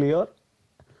very clear.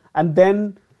 And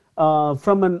then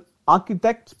from an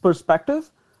architect's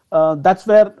perspective, that's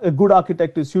where a good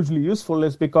architect is hugely useful,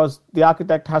 is because the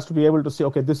architect has to be able to say,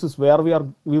 okay, this is where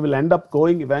we will end up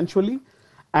going eventually,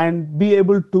 and be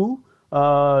able to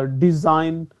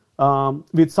design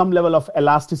with some level of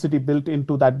elasticity built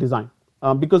into that design.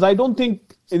 Because I don't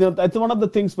think, that's one of the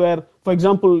things where, for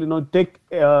example, take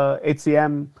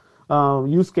HCM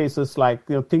use cases like,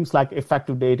 things like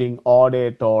effective dating,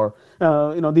 audit, or,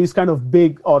 these kind of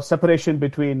big, or separation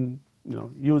between,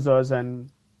 users and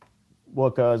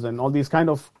workers and all these kind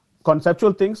of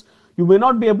conceptual things. You may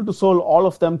not be able to solve all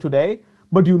of them today,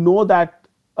 but that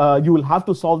you will have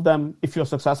to solve them if you're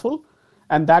successful.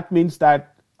 And that means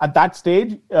that at that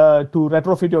stage, to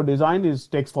retrofit your design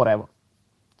takes forever.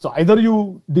 So either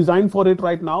you design for it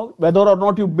right now, whether or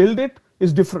not you build it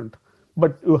is different,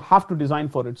 but you have to design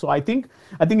for it. So I think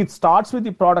it starts with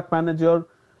the product manager.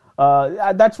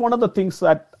 That's one of the things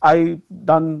that I've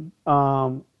done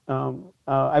for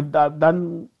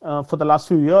the last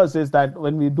few years, is that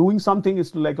when we're doing something, is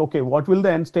to like, okay, what will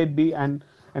the end state be, and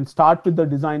start with the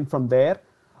design from there,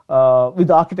 with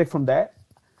the architect from there.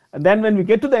 And then when we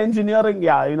get to the engineering,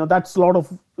 that's a lot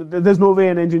of, there's no way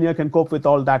an engineer can cope with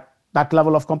all that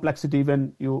level of complexity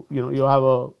when you have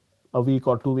a week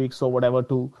or 2 weeks or whatever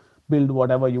to build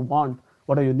whatever you want,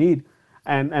 whatever you need.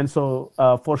 And so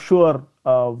for sure,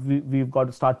 we've got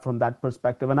to start from that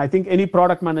perspective. And I think any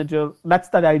product manager, that's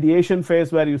that ideation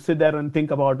phase where you sit there and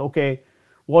think about, okay,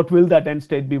 what will that end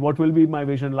state be? What will be my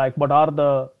vision like? What are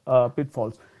the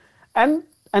pitfalls? And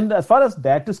as far as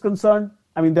that is concerned,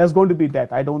 I mean, there's going to be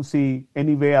debt. I don't see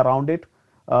any way around it.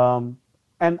 And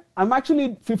I'm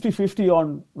actually 50-50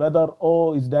 on whether,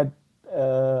 is debt,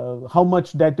 how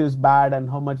much debt is bad and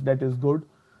how much debt is good.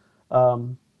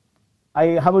 I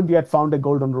haven't yet found a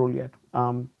golden rule yet.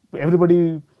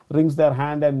 Everybody wrings their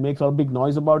hand and makes a big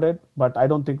noise about it, but I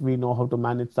don't think we know how to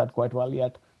manage that quite well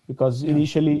yet, because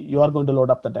initially you are going to load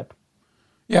up the debt.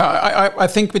 Yeah, I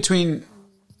think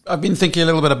I've been thinking a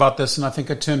little bit about this, and I think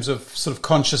in terms of sort of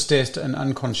conscious debt and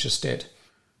unconscious debt,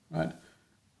 right?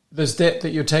 There's debt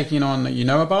that you're taking on that you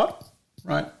know about,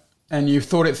 right? And you've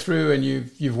thought it through and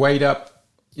you've weighed up,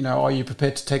 are you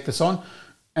prepared to take this on?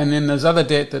 And then there's other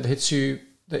debt that hits you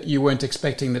that you weren't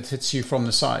expecting, that hits you from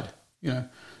the side,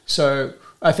 So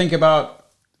I think about,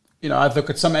 I've looked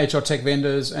at some HRTECH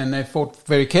vendors, and they've thought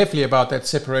very carefully about that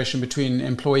separation between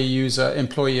employee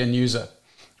and user,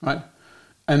 right?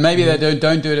 And maybe they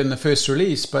don't do it in the first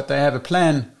release, but they have a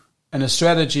plan and a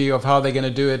strategy of how they're going to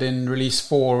do it in release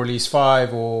 4, release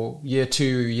 5, or year 2,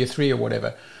 year 3, or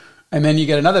whatever. And then you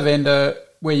get another vendor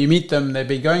where you meet them, they've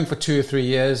been going for 2 or 3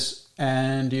 years,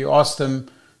 and you ask them,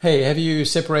 hey, have you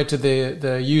separated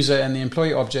the user and the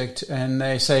employee object? And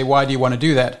they say, why do you want to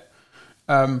do that?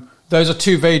 Those are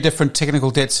two very different technical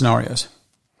debt scenarios.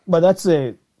 But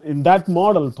in that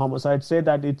model, Thomas, I'd say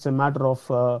that it's a matter of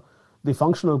the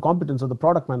functional competence of the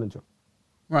product manager.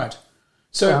 Right.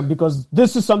 So because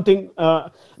this is something,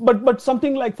 but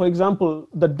something like, for example,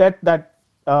 the debt that,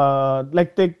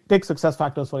 take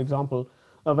SuccessFactors, for example.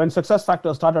 When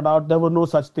SuccessFactors started out, there were no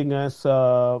such thing as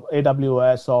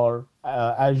AWS or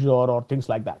Azure or things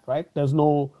like that, right? There's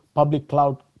no public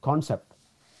cloud concept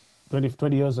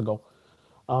 20 years ago.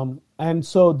 And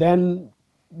so then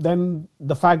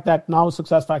the fact that now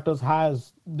SuccessFactors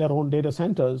has their own data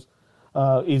centers,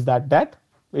 is that debt?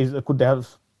 Could they have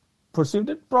perceived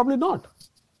it? Probably not.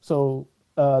 So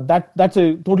that's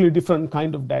a totally different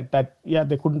kind of debt that,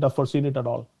 they couldn't have foreseen it at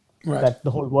all. Right. That the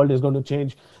whole world is going to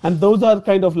change. And those are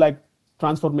kind of like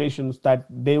transformations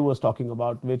that Dave was talking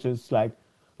about, which is like,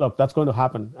 look, that's going to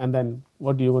happen. And then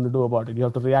what are you going to do about it? You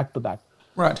have to react to that.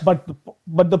 Right. But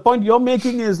the point you're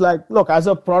making is like, look, as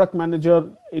a product manager,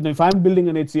 if I'm building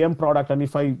an HCM product, and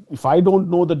if I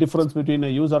don't know the difference between a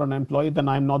user and an employee, then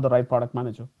I'm not the right product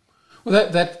manager.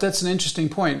 Well, that's an interesting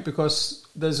point, because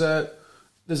there's a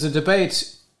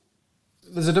debate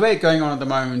going on at the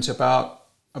moment about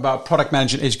product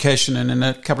management education, and in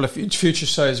a couple of future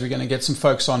shows we're going to get some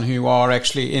folks on who are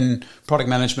actually in product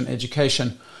management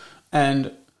education.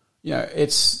 And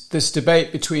it's this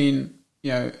debate between,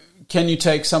 can you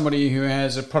take somebody who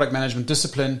has a product management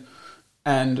discipline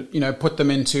and put them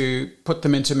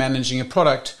into managing a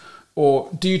product, or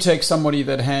do you take somebody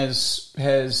that has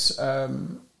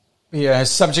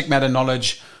subject matter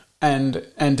knowledge and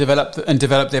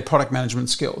develop their product management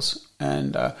skills?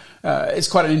 And it's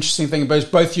quite an interesting thing.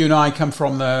 Both you and I come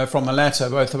from the latter.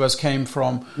 Both of us came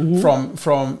from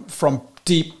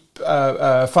deep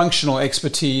functional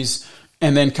expertise,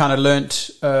 and then kind of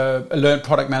learnt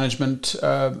product management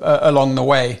along the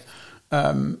way.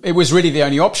 It was really the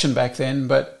only option back then,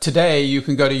 but today you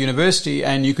can go to university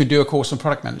and you can do a course on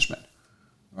product management,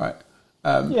 right?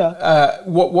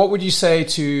 What would you say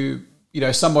to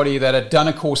somebody that had done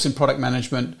a course in product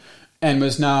management and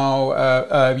was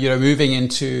now moving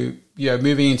into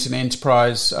an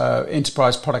enterprise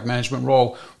product management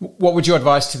role? What would your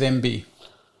advice to them be?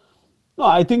 No,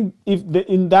 I think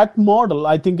in that model,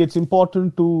 I think it's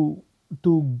important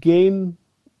to gain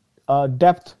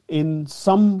depth in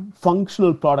some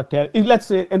functional product area. Let's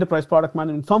say enterprise product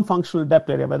management, some functional depth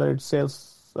area, whether it's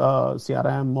sales,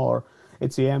 CRM, or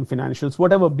HCM, financials,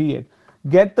 whatever be it.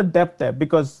 Get the depth there,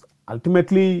 because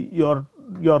ultimately you're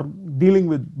dealing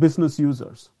with business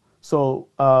users. So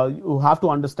you have to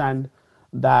understand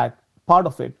that part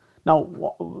of it.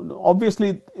 Now,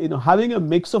 obviously, having a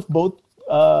mix of both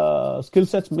skill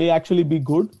sets may actually be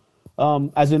good,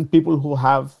 as in people who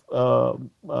have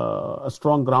a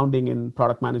strong grounding in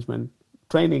product management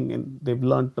training and they've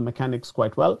learned the mechanics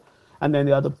quite well. And then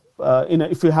the other,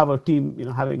 if you have a team,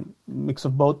 having a mix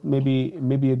of both may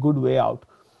be a good way out.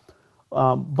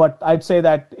 But I'd say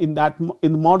that in the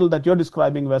model that you're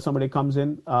describing, where somebody comes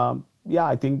in,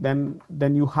 I think then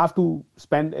you have to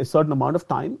spend a certain amount of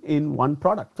time in one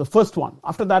product, the first one.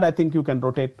 After that, I think you can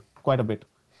rotate quite a bit,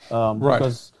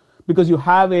 because you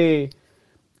have a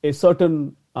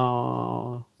certain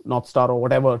North Star or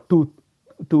whatever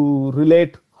to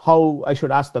relate how I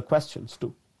should ask the questions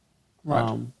to.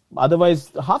 Right.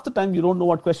 Otherwise, half the time you don't know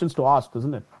what questions to ask,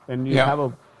 isn't it? When you have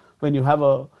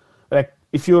a like,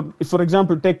 if for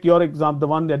example, take your example, the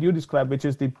one that you described, which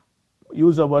is the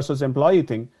user versus employee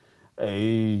thing.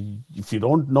 If you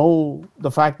don't know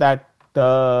the fact that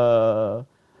the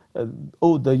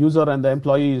user and the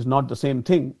employee is not the same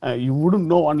thing, you wouldn't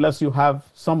know unless you have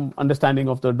some understanding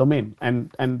of the domain, and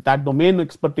that domain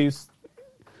expertise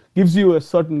gives you a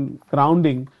certain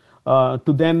grounding to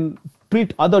then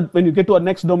treat when you get to a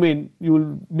next domain, you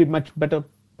will be much better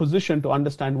positioned to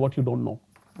understand what you don't know.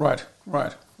 Right.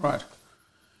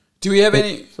 Do we have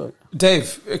any, Sorry.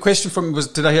 Dave, a question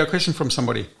did I hear a question from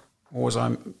somebody? Or was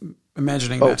I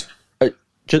imagining that?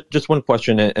 Just one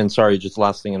question, and sorry, just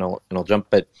last thing, and I'll jump.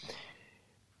 But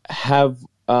have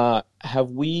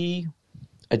we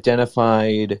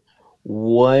identified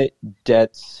what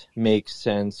debts make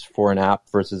sense for an app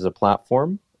versus a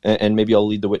platform? And maybe I'll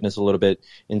lead the witness a little bit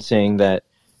in saying that,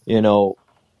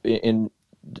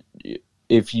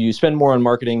 if you spend more on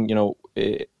marketing,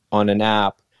 on an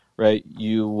app, right,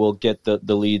 you will get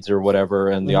the leads or whatever,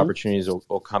 and the opportunities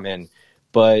will come in.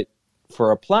 But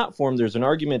for a platform, there's an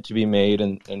argument to be made,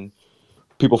 and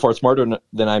people far smarter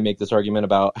than I make this argument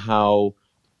about how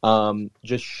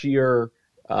just sheer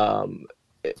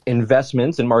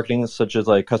investments in marketing, such as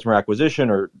like customer acquisition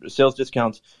or sales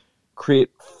discounts, create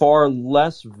far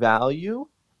less value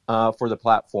for the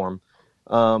platform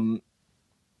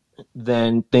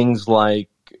than things like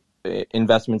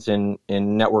investments in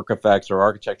network effects or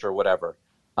architecture or whatever.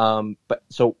 But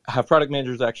so have product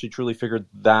managers actually truly figured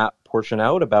that portion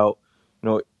out about,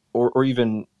 or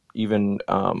even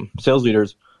sales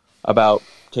leaders about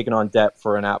taking on debt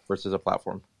for an app versus a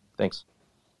platform? Thanks.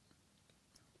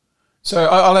 So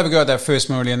I'll have a go at that first,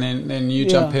 Murali, and then you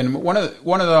jump in.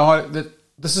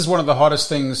 This is one of the hardest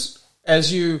things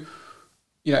as you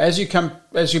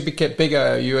get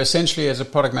bigger. You essentially, as a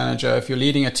product manager, if you're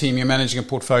leading a team, you're managing a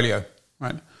portfolio,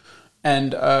 right?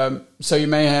 And so you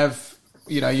may have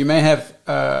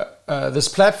this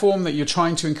platform that you're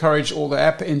trying to encourage all the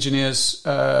app engineers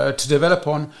to develop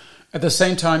on. At the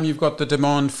same time, you've got the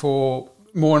demand for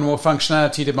more and more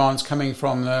functionality demands coming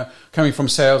from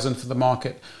sales and for the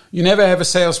market. You never have a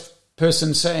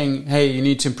salesperson saying, "Hey, you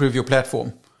need to improve your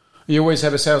platform." You always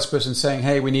have a salesperson saying,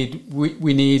 "Hey, we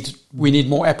need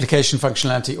more application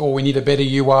functionality, or we need a better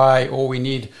UI, or we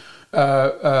need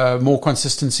more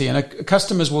consistency." And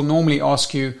customers will normally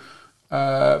ask you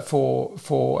for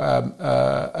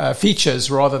features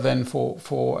rather than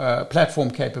for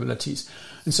platform capabilities.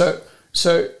 And so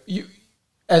you,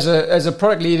 as a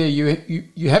product leader,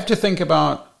 you have to think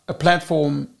about a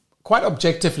platform quite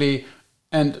objectively.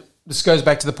 And this goes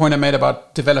back to the point I made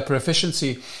about developer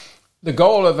efficiency. The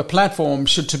goal of a platform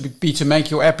should be to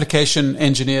make your application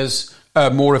engineers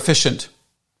more efficient,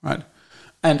 right?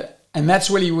 And that's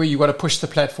really where you've got to push the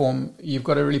platform. You've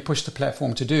got to really push the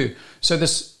platform to do. So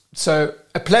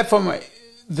a platform,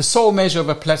 the sole measure of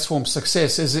a platform's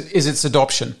success is its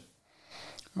adoption,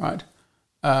 right?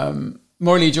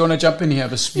 Murali, do you want to jump in here?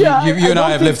 You and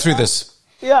I have lived through this.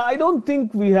 Yeah, I don't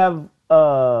think we have.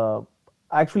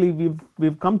 Actually,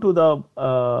 we've come to the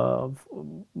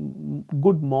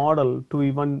good model to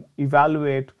even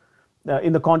evaluate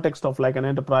in the context of like an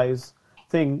enterprise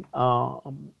thing. How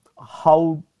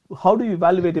do you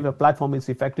evaluate if a platform is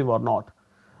effective or not?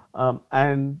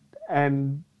 And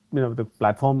the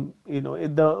platform,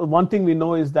 the one thing we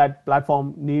know is that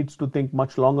platform needs to think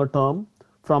much longer term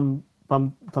from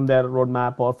their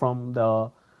roadmap or from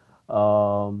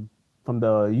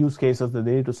the use cases that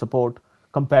they need to support,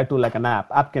 compared to like an app.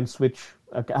 App can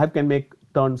app can make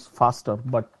turns faster,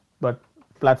 but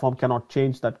platform cannot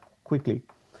change that quickly.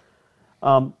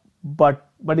 But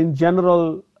in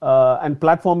general, and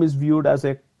platform is viewed as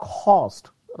a cost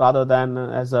rather than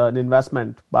as an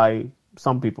investment by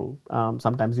some people,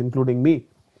 sometimes including me,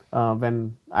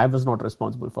 when I was not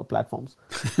responsible for platforms.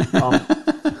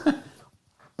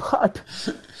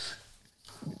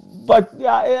 But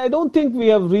yeah, I don't think we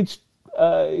have reached.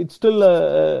 It's still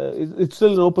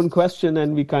an open question,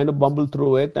 and we kind of bumble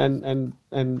through it, and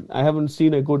I haven't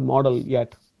seen a good model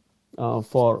yet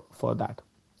for that.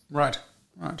 Right.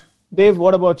 Dave,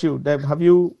 what about you? Dave, have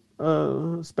you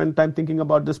spent time thinking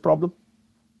about this problem?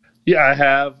 Yeah, I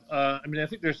have. I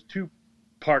think there's two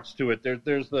parts to it.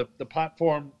 There's the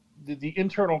platform, the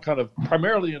internal kind of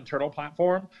primarily internal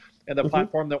platform, and the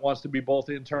platform that wants to be both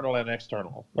internal and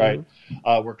external, right?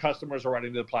 Where customers are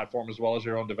writing to the platform as well as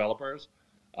your own developers.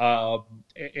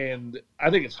 And I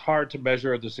think it's hard to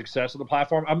measure the success of the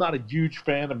platform. I'm not a huge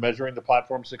fan of measuring the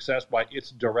platform's success by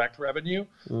its direct revenue,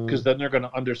 because then they're going to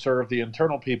underserve the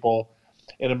internal people.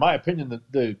 And in my opinion,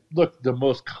 the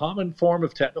most common form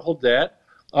of technical debt,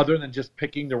 other than just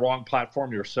picking the wrong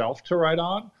platform yourself to write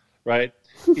on, right,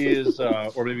 is,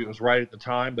 or maybe it was right at the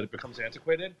time, but it becomes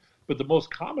antiquated. But the most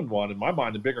common one, in my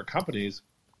mind, in bigger companies,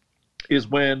 is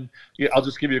when, I'll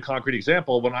just give you a concrete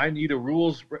example. When I need a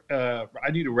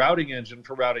routing engine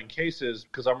for routing cases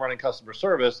because I'm running customer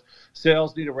service,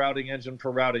 sales need a routing engine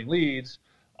for routing leads,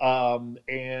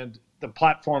 and the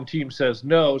platform team says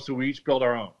no, so we each build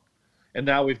our own. and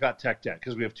now we've got tech debt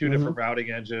because we have two different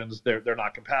routing engines. They're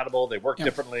not compatible. They work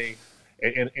differently.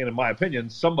 And in my opinion,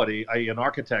 somebody, an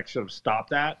architect, should have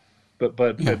stopped that. But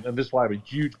and this is why I'm a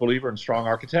huge believer in strong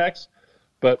architects.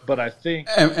 But I think...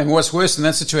 And what's worse in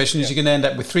that situation is you're going to end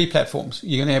up with 3 platforms.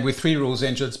 You're going to end up with 3 rules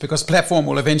engines because platform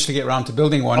will eventually get around to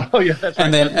building one. Oh, yeah, that's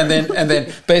right. And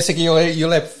then basically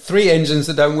you'll have 3 engines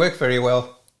that don't work very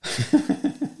well.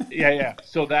 Yeah.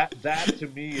 So that to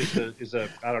me is a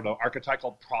I don't know,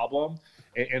 archetypal problem.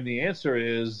 And the answer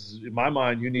is, in my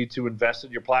mind, you need to invest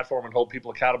in your platform and hold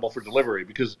people accountable for delivery,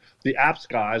 because the apps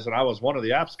guys, and I was one of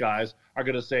the apps guys, are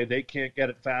going to say they can't get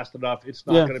it fast enough. It's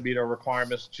not going to meet our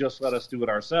requirements. Just let us do it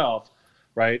ourselves,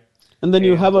 right? And then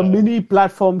you have a mini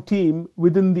platform team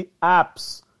within the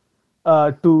apps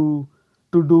to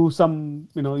do some,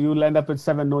 you'll end up with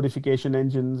 7 notification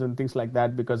engines and things like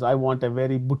that, because I want a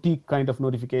very boutique kind of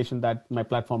notification that my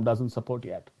platform doesn't support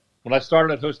yet. When I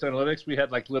started at Host Analytics, we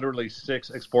had literally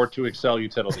 6 export to Excel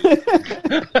utilities.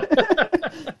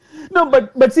 No,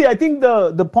 but see, I think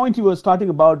the point you were starting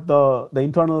about the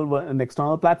internal and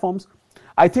external platforms,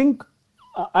 I think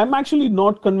I'm actually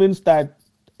not convinced that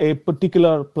a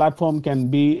particular platform can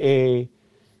be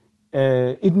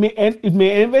it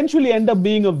may eventually end up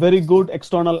being a very good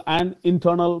external and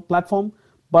internal platform,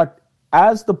 but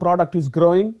as the product is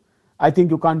growing, I think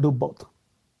you can't do both.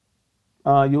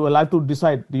 You will have to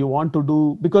decide, do you want to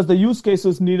do, because the use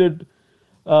cases needed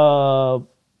by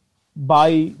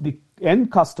the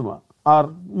end customer are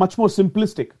much more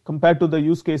simplistic compared to the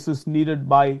use cases needed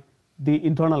by the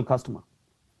internal customer.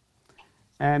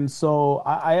 And so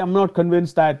I am not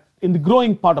convinced that in the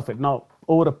growing part of it, now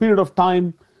over a period of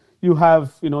time, you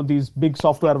have these big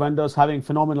software vendors having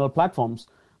phenomenal platforms,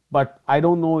 but I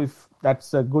don't know if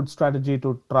that's a good strategy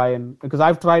to try, and because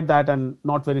I've tried that and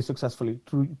not very successfully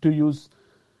to use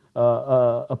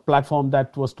a platform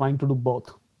that was trying to do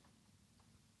both.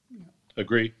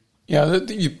 Agree. Yeah,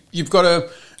 you've got to.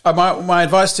 My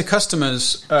advice to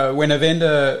customers when a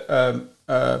vendor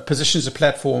positions a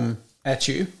platform at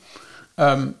you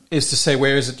is to say,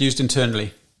 where is it used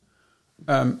internally?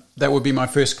 That would be my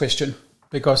first question.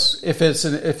 Because if it's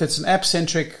an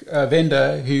app-centric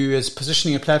vendor who is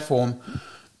positioning a platform,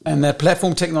 and that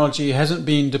platform technology hasn't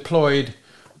been deployed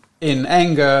in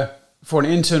anger for an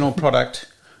internal product,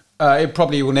 it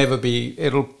probably will never be.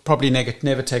 It'll probably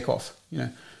never take off.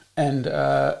 And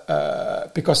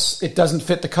because it doesn't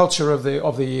fit the culture of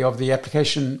the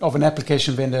application of an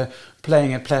application vendor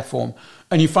playing a platform.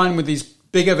 And you find with these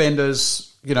bigger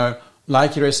vendors,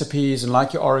 like your SAPs and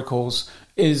like your Oracles,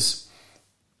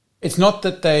 it's not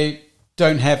that they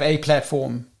don't have a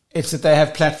platform, it's that they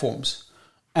have platforms.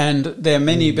 And there are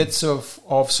many bits of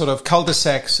sort of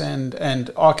cul-de-sacs and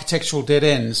architectural dead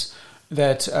ends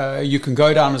that you can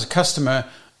go down as a customer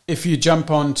if you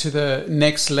jump on to the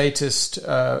next latest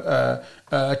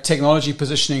technology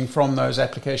positioning from those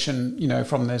application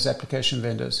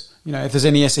vendors. If there's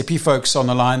any SAP folks on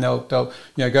the line, they'll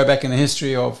go back in the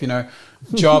history of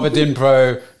Java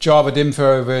DynPro, Java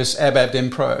DynPro versus ABAP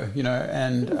DynPro.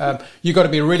 And you've got to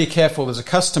be really careful as a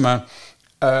customer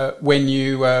when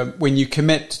you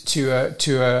commit to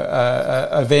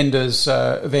a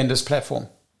vendor's platform.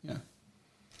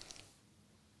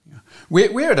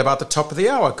 We're at about the top of the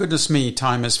hour. Goodness me,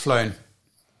 time has flown.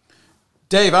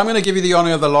 Dave, I'm going to give you the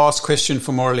honor of the last question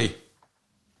for Murali.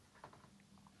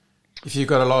 If you've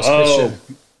got a last question.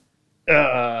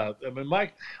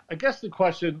 Mike, I guess the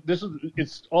question,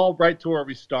 it's all right to where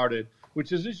we started,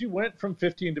 which is, as you went from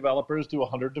 15 developers to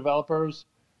 100 developers,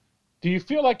 do you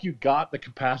feel like you got the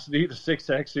capacity, the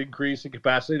 6x increase in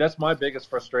capacity? That's my biggest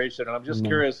frustration. And I'm just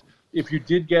curious if you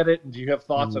did get it, and do you have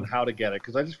thoughts on how to get it?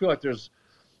 Because I just feel like there's,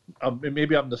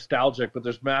 maybe I'm nostalgic, but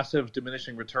there's massive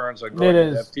diminishing returns on growing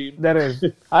the dev team. There is.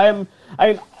 I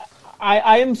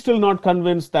am still not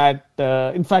convinced that.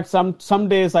 In fact, some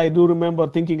days I do remember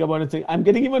thinking about it, saying, I'm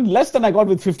getting even less than I got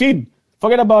with 15.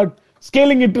 Forget about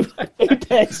scaling it to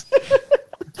 8x.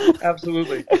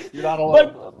 Absolutely, you're not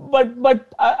alone.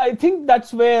 But I think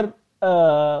that's where.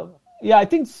 I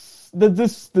think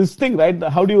this thing, right?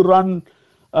 How do you run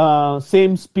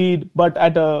same speed but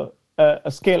at a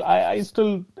scale? I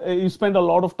still you spend a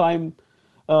lot of time.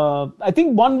 I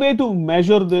think one way to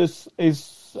measure this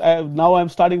is now I'm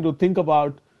starting to think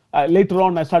about. Later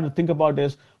on, I started to think about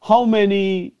is how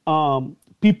many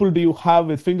people do you have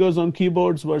with fingers on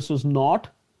keyboards versus not.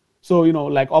 So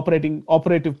like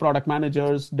operative product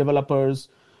managers, developers,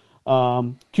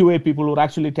 QA people who are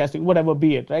actually testing, whatever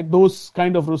be it, right? Those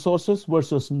kind of resources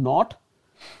versus not,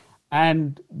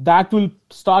 and that will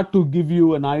start to give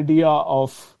you an idea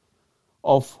of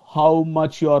of how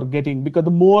much you're getting, because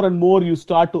the more and more you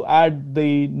start to add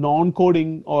the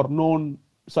non-coding or known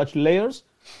such layers,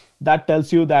 that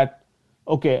tells you that,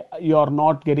 okay, you're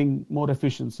not getting more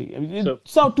efficiency. I mean,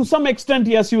 so to some extent,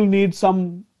 yes, you'll need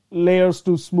some layers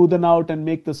to smoothen out and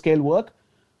make the scale work.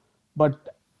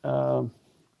 But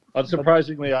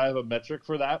unsurprisingly, I have a metric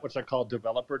for that, which I call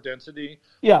developer density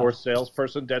or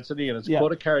salesperson density, and it's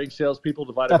quota-carrying salespeople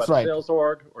divided by the sales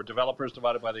org, or developers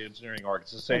divided by the engineering org.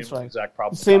 It's the same exact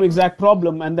problem. Same exact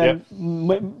problem, and then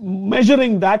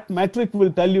measuring that metric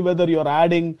will tell you whether you're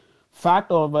adding fat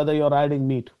or whether you're adding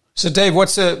meat. So, Dave,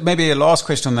 maybe a last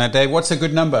question on that, Dave? What's a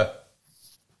good number?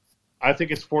 I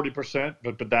think it's 40%,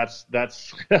 but that's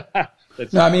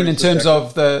no, I mean in terms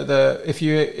of the if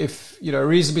a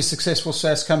reasonably successful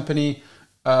SaaS company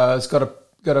has got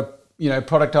a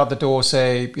product out the door,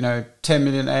 say 10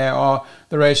 million ARR,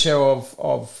 the ratio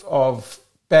of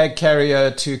bag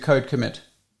carrier to code commit.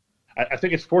 I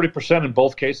think it's 40% in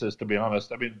both cases, to be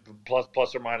honest. I mean,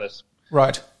 plus or minus.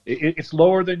 Right. It's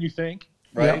lower than you think.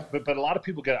 Right. Yeah. But a lot of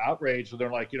people get outraged and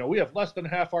they're like, we have less than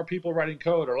half our people writing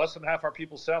code or less than half our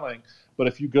people selling. But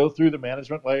if you go through the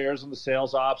management layers and the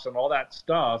sales ops and all that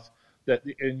stuff,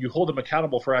 and you hold them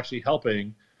accountable for actually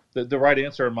helping, the right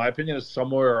answer, in my opinion, is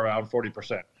somewhere around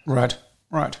 40%. Right.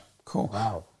 Cool.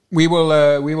 Wow. We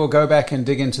will go back and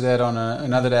dig into that on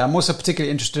another day. I'm also particularly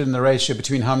interested in the ratio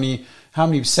between how many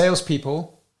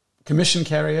salespeople, commission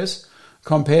carriers,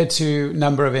 compared to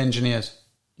number of engineers.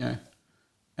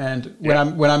 And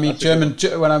when I meet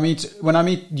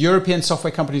European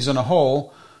software companies on a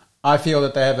whole, I feel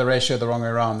that they have the ratio the wrong way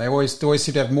around. They always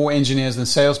seem to have more engineers than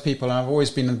salespeople. And I've always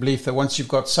been in the belief that once you've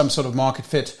got some sort of market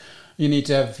fit, you need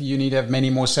to have many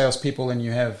more salespeople than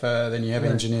you have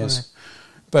engineers. Right.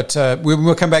 But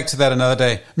we'll come back to that another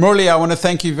day. Murali, I want to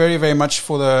thank you very, very much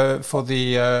for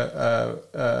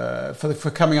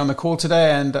coming on the call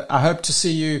today, and I hope to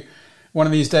see you one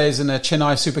of these days in a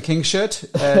Chennai Super King shirt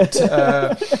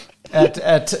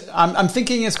I'm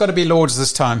thinking it's got to be Lords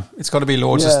this time. It's got to be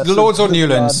Lords. Yeah, Lords or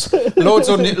Newlands. Lords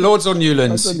or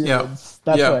Newlands. That's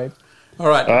right. All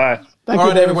right. All right. Thank you,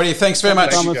 everybody. Thanks very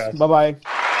much. Bye-bye.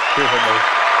 Cheers,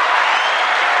 everybody.